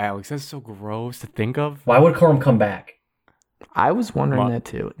 No, Alex, that's so gross to think of. Why would Corum come back? I was wondering Well, that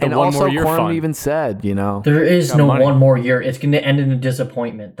too. the And one also, more year Corum fund. even said, There is Got no money. one more year. It's going to end in a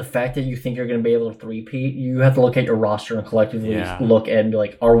disappointment. The fact that you think you're going to be able to three-peat, you have to look at your roster and collectively Yeah. look and be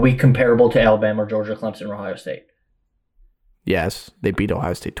like, are we comparable to Alabama, Georgia, Clemson, or Ohio State? yes, they beat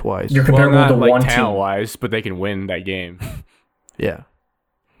Ohio State twice. You're Well, comparable not to like one talent team. wise, but they can win that game. Yeah.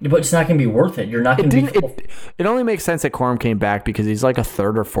 But it's not going to be worth it. You're not It going to didn't. be... It only makes sense that Corum came back because he's like a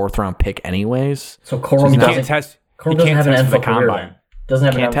 3rd or 4th round pick, anyways. So Corum He doesn't, can't test. Corum He doesn't can't have an test for the NFL career combine. then. Doesn't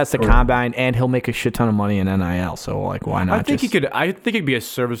have Can't an test the career. combine, and he'll make a shit ton of money in NIL. So like, why not? I think just, he could. I think he'd be a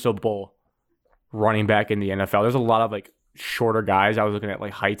serviceable running back in the NFL. There's a lot of like shorter guys. I was looking at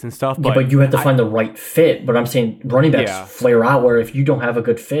like heights and stuff, Yeah, but you have to find the right fit. But I'm saying running backs Yeah. flare out where if you don't have a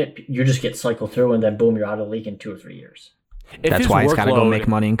good fit, you just get cycled through and then boom, you're out of the league in 2 or 3 years. if That's his why he's got to go workload- make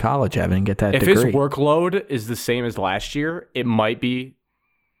money in college, Evan, and get that If degree. his workload is the same as last year, it might be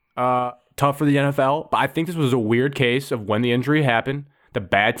tough for the NFL. But I think this was a weird case of when the injury happened, the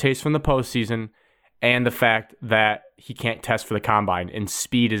bad taste from the postseason, and the fact that he can't test for the combine. And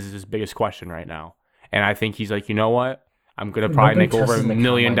speed is his biggest question right now. And I think he's like, you know what? I'm gonna probably Nobody make over tests in $1 the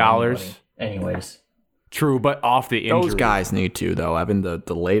million. combine Anyways. True, but off the injury. Those guys need to though. Evan,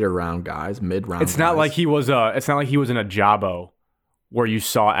 the later round guys, mid round. It's not like he was in a Jabo where you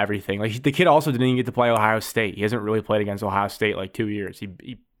saw everything. Like the kid also didn't even get to play Ohio State. He hasn't really played against Ohio State like 2 years.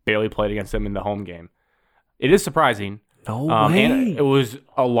 He barely played against them in the home game. It is surprising. No way. And it was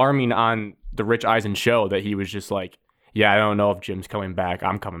alarming on the Rich Eisen show that he was just like, yeah, I don't know if Jim's coming back.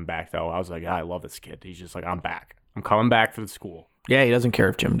 I'm coming back, though. I was like, I love this kid. He's just like, I'm back. I'm coming back for the school. Yeah, he doesn't care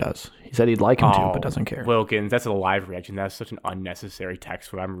if Jim does. He said he'd like him to, but doesn't care. Wilkins, that's a live reaction. That's such an unnecessary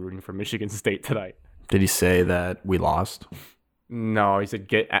text when I'm rooting for Michigan State tonight. Did he say that we lost? No, he said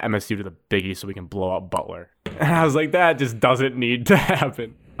get MSU to the Big East so we can blow out Butler. And I was like, that just doesn't need to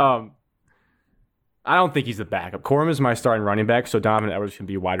happen. I don't think he's the backup. Corum is my starting running back, so Donovan Edwards can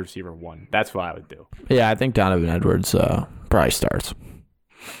be wide receiver 1. That's what I would do. Yeah, I think Donovan Edwards probably starts.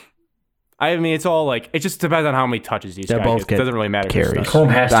 I mean, it's all like, it just depends on how many touches these guys both get. It doesn't really matter. Carries.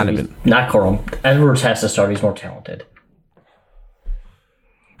 Corum has Donovan. to be. Not Corum. Edwards has to start. He's more talented.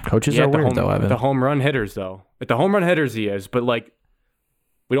 Coaches are weird, though, Evan. The home run hitters, though. At the home run hitters, he is. But, like,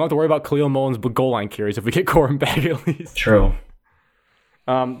 we don't have to worry about Khalil Mullins' goal line carries if we get Corum back at least. True.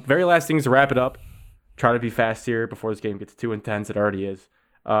 Very last things to wrap it up. Try to be fast here before this game gets too intense. It already is.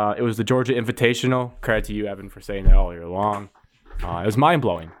 It was the Georgia Invitational. Credit to you, Evan, for saying that all year long. It was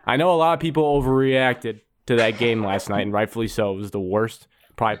mind-blowing. I know a lot of people overreacted to that game last night, and rightfully so. It was the worst,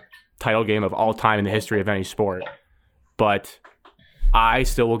 probably, title game of all time in the history of any sport. But I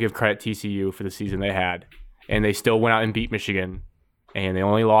still will give credit to TCU for the season they had. And they still went out and beat Michigan. And they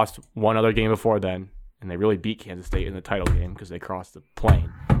only lost one other game before then. And they really beat Kansas State in the title game because they crossed the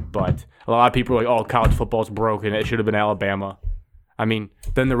plane. But a lot of people are like, oh, college football's broken. It should have been Alabama. I mean,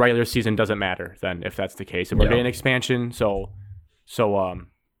 then the regular season doesn't matter then if that's the case. And we're getting expansion, so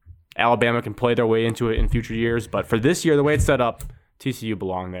Alabama can play their way into it in future years. But for this year, the way it's set up, TCU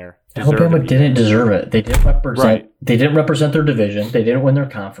belonged there. Alabama didn't deserve it. They didn't represent. Right. They didn't represent their division. They didn't win their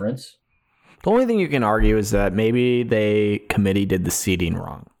conference. The only thing you can argue is that maybe the committee did the seeding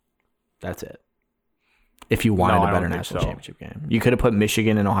wrong. That's it. If you wanted a better national championship game, you could have put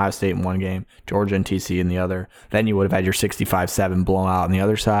Michigan and Ohio State in one game, Georgia and TCU in the other. Then you would have had your 65-7 blowout on the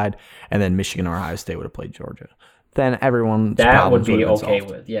other side, and then Michigan or Ohio State would have played Georgia. Then everyone's that would be okay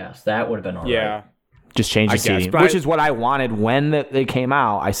with. Yes, that would have been all right. Yeah. Just change the seeding, which is what I wanted when they came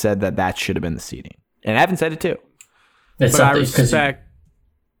out. I said that should have been the seeding, and Evan said it too. It's not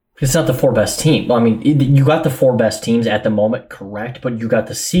it's not the 4 best team. Well, I mean, you got the 4 best teams at the moment, correct? But you got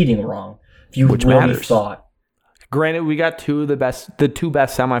the seeding wrong. If you which really matters. Thought. Granted, we got the 2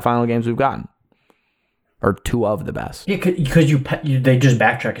 best semifinal games we've gotten, or 2 of the best. Yeah, because they just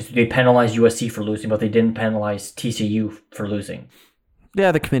backtrack. They penalized USC for losing, but they didn't penalize TCU for losing.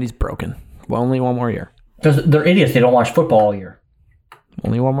 Yeah, the committee's broken. Well, only one more year. Because they're idiots. They don't watch football all year.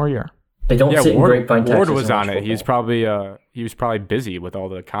 Only one more year. They don't sit in Grapevine, Texas. Ward was on it. He was probably busy with all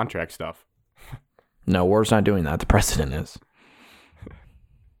the contract stuff. No, Ward's not doing that. The president is.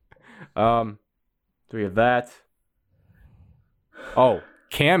 Do we have that? Oh,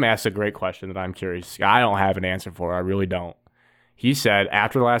 Cam asked a great question that I'm curious. I don't have an answer for. I really don't. He said,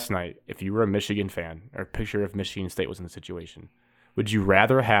 after last night, if you were a Michigan fan, or picture if Michigan State was in the situation, would you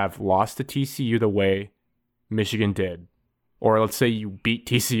rather have lost to TCU the way Michigan did? Or let's say you beat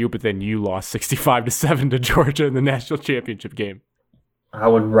TCU, but then you lost 65-7 to Georgia in the national championship game. I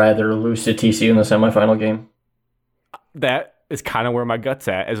would rather lose to TCU in the semifinal game. That is kind of where my gut's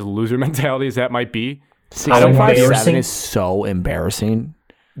at, as loser mentality as that might be. 65-7 is so embarrassing.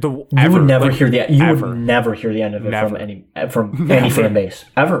 You would never hear the end of it from any fan base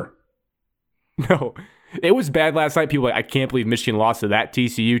ever. No, it was bad last night. People were like, I can't believe Michigan lost to that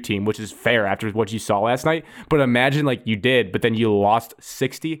TCU team, which is fair after what you saw last night. But imagine like you did, but then you lost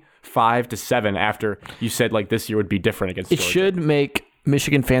 65-7 after you said like this year would be different against Georgia. It should make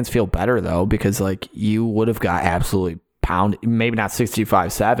Michigan fans feel better though, because like you would have got absolutely pounded, maybe not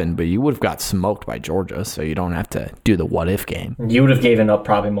 65-7, but you would have got smoked by Georgia, so you don't have to do the what if game. You would have given up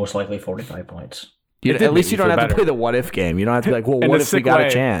probably most likely 45 points. At least you don't have to play the what if game. You don't have to be like, well, what if we got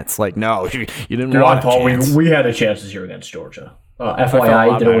a chance? Like, no, you didn't want a chance. We had a chance this year against Georgia.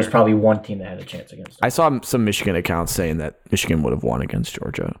 FYI, there was probably one team that had a chance against them. I saw some Michigan accounts saying that Michigan would have won against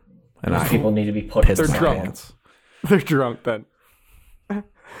Georgia. And people need to be put in They're drunk. They're drunk then.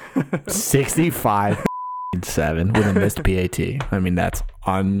 65-7 with a missed PAT. I mean, that's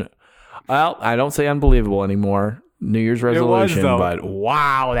well, I don't say unbelievable anymore. New Year's resolution, but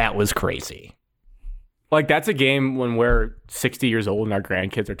wow, that was crazy. Like, that's a game when we're 60 years old and our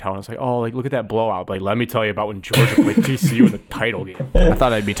grandkids are telling us, like, oh, like, look at that blowout. Like, let me tell you about when Georgia played TCU in the title game. I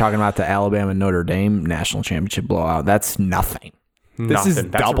thought I'd be talking about the Alabama-Notre Dame national championship blowout. That's nothing. This is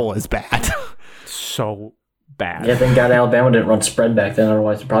double as bad. so bad. Yeah, thank God Alabama didn't run spread back then.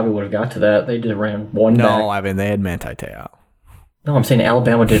 Otherwise, they probably would have got to that. They just ran one back. No, I mean, they had Manti Te'o. No, I'm saying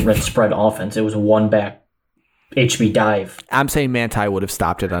Alabama didn't run spread offense. It was a one back HB dive. I'm saying Manti would have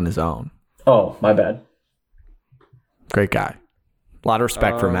stopped it on his own. Oh, my bad. Great guy. A lot of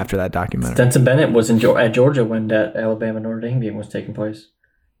respect for him after that documentary. Stetson Bennett was at Georgia when that Alabama Notre Dame game was taking place.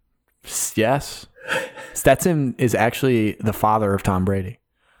 Yes. Stetson is actually the father of Tom Brady.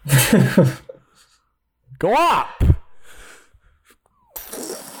 Go up!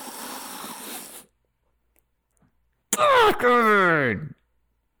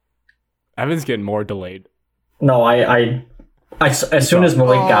 Evan's getting more delayed. No, as soon as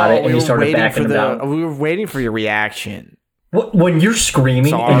Malik got it and he started backing him down. We were waiting for your reaction. When you're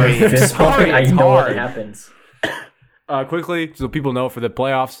screaming and you're fist bumping, I know what happens. Quickly, so people know, for the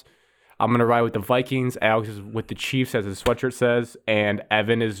playoffs, I'm going to ride with the Vikings. Alex is with the Chiefs, as his sweatshirt says. And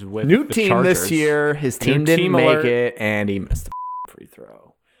Evan is with New the team Chargers. this year. His team didn't make it, and he missed a free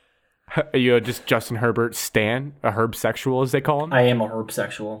throw. Are you just Justin Herbert stan? A herb sexual, as they call him? I am a herb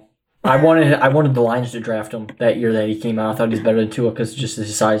sexual. I wanted the Lions to draft him that year that he came out. I thought he was better than Tua because just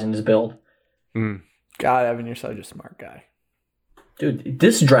his size and his build. God, Evan, you're such a smart guy. Dude,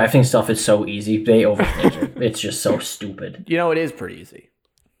 this drafting stuff is so easy. They overthink it. It's just so stupid. You know, it is pretty easy.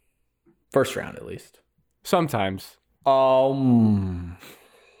 First round, at least. Sometimes. He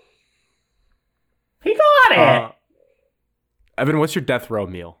got it! Evan, what's your death row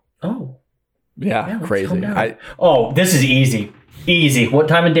meal? Oh. Yeah, crazy. This is easy. Easy. What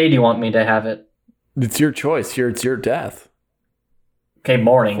time of day do you want me to have it? It's your choice. It's your death. Okay,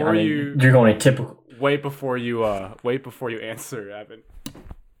 morning. You're going to typical. Wait before you answer, Evan.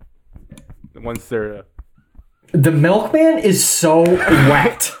 Once they're the milkman is so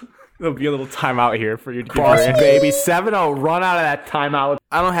wet. There'll be a little timeout here for you to Cross, baby. 7-0. Run out of that timeout.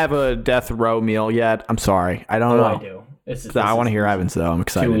 I don't have a death row meal yet. I'm sorry. I don't know. I do. I want to hear Evan's, though. I'm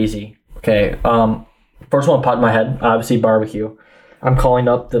excited. Too easy. Okay. First one popped in my head. Obviously, barbecue. I'm calling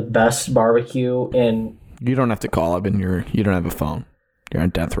up the best barbecue in. You don't have to call Evan. You don't have a phone. You're on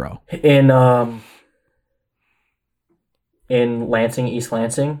death row. In Lansing, East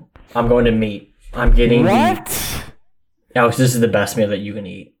Lansing. I'm going to meat. I'm getting what? Alex, this is the best meal that you can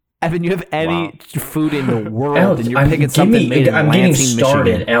eat. Evan, you have any food in the world, Alex, and you're picking something made in I'm Lansing, getting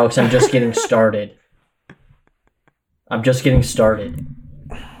started, Michigan. Alex. I'm just getting started. I'm just getting started.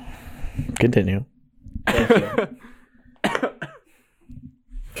 Continue. Thank you.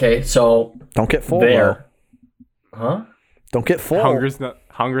 Okay, so don't get full. There, though. Huh? Don't get full. Hunger's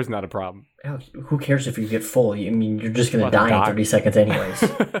not a problem. Alex, who cares if you get full? I mean, you're just gonna die in 30 seconds anyways.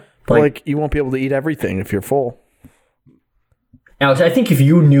 like you won't be able to eat everything if you're full. Alex, I think if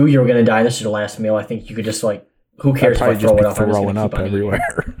you knew you were going to die, this is your last meal, I think you could just who cares if I throw it up? Throwing up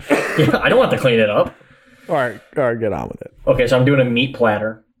everywhere. Yeah, I don't want to clean it up. All right, get on with it. Okay, so I'm doing a meat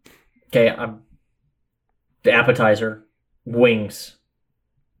platter. Okay, the appetizer, wings.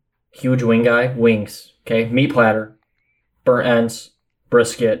 Huge wing guy, wings. Okay, meat platter, burnt ends,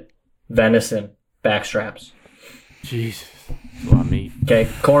 brisket, venison, backstraps. Jesus, that's a lot of meat. Okay,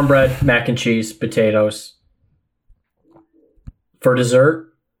 cornbread, mac and cheese, potatoes. For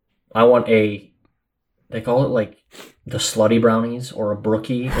dessert, I want they call it like the slutty brownies or a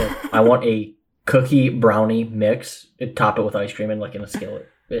brookie. I want a cookie brownie mix. Top it with ice cream and like in a skillet.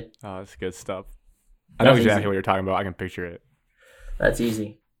 Oh, that's good stuff. I know exactly what you're talking about. I can picture it. That's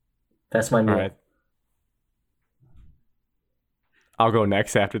easy. That's my meal. All right. I'll go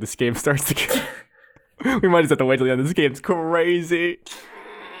next after this game starts again. We might just have to wait till the end. This game's crazy.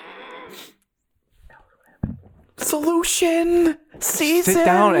 Solution season. Sit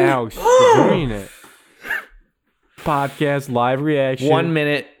down, Alex. You're doing it. Podcast live reaction. 1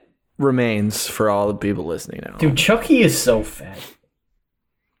 minute remains for all the people listening now. Dude, Chucky is so fat.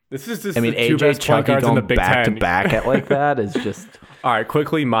 This is just the two best point guards in the Big Ten. To back at like that is just. All right,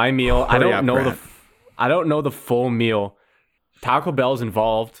 quickly, my meal. I don't know the full meal. Taco Bell's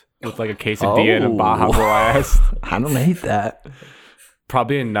involved with like a quesadilla and a Baja Blast. I don't hate that.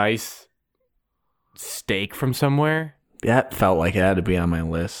 Probably a nice steak from somewhere. That felt like it had to be on my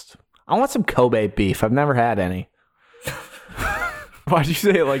list. I want some Kobe beef. I've never had any. Why'd you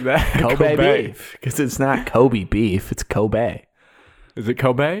say it like that? Kobe beef. Because it's not Kobe beef. It's Kobe. Is it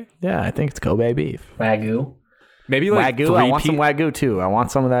Kobe? Yeah, I think it's Kobe beef. Wagyu. Maybe like Wagyu. I want some Wagyu too. I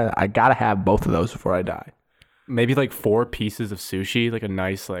want some of that. I gotta have both of those before I die. Maybe like 4 pieces of sushi, like a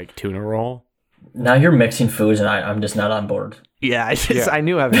nice like tuna roll. Now you're mixing foods, and I'm just not on board. Yeah, I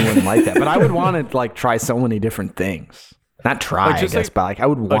knew Evan wouldn't like that, but I would want to like try so many different things. Not try, I guess, but like I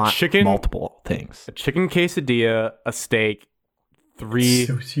would want multiple things. A chicken quesadilla, a steak, 3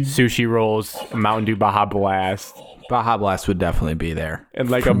 sushi rolls, Mountain Dew Baja Blast, Baja Blast would definitely be there. and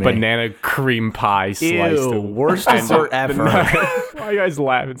like for a me. banana cream pie sliced. Ew, worst dessert ever. Why are you guys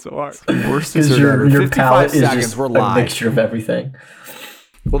laughing so hard? Worst Because dessert ever. your 55 palate is seconds, just we're a live. mixture of everything.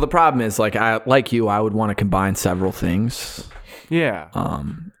 Well, the problem is, like I would want to combine several things. Yeah.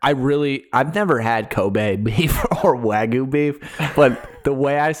 I've never had Kobe beef or Wagyu beef, but the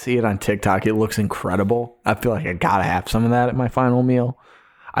way I see it on TikTok, it looks incredible. I feel like I gotta have some of that at my final meal.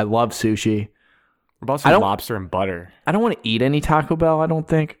 I love sushi. What about some lobster and butter? I don't want to eat any Taco Bell, I don't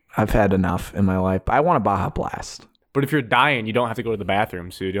think. I've had enough in my life. But I want a Baja Blast. But if you're dying, you don't have to go to the bathroom,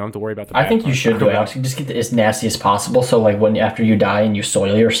 so you don't have to worry about the I bathroom. think you should do it, Alex. You just get it as nasty as possible. So, like, after you die and you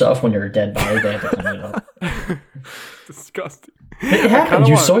soil yourself, when you're a dead body, they have to clean it up. Disgusting. It happens.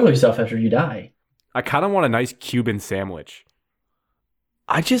 You soil yourself after you die. I kind of want a nice Cuban sandwich.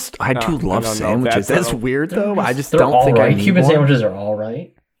 I do love no, sandwiches. That's weird, though. I just They're don't all think I right. need Cuban one. sandwiches are all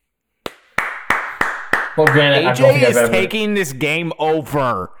right. Well, granted, I don't AJ think I've is ever. taking this game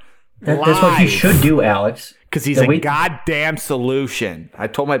over. That's what you live. should do, Alex. Because he's The a way- goddamn solution. I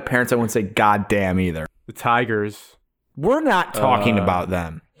told my parents I wouldn't say goddamn either. The Tigers, We're not talking about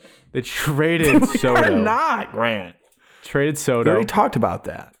them. they traded Soto. We're not, Grant. Traded We Soto. already talked about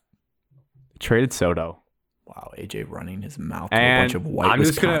that. Traded Soto. Wow, AJ running his mouth to a And bunch of white I'm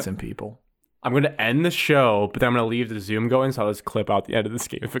just gonna- Wisconsin people. I'm going to end the show, but then I'm going to leave the Zoom going, so I'll just clip out the end of this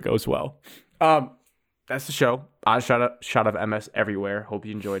game if it goes well. That's the show. Odd shot of MS everywhere. Hope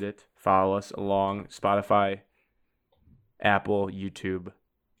you enjoyed it. Follow us along Spotify, Apple, YouTube.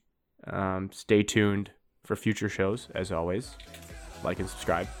 Stay tuned for future shows, as always. Like and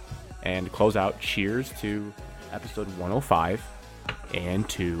subscribe. And close out. Cheers to episode 105 and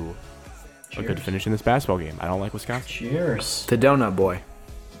to a good finish in this basketball game. I don't like Wisconsin. Cheers. The Donut Boy.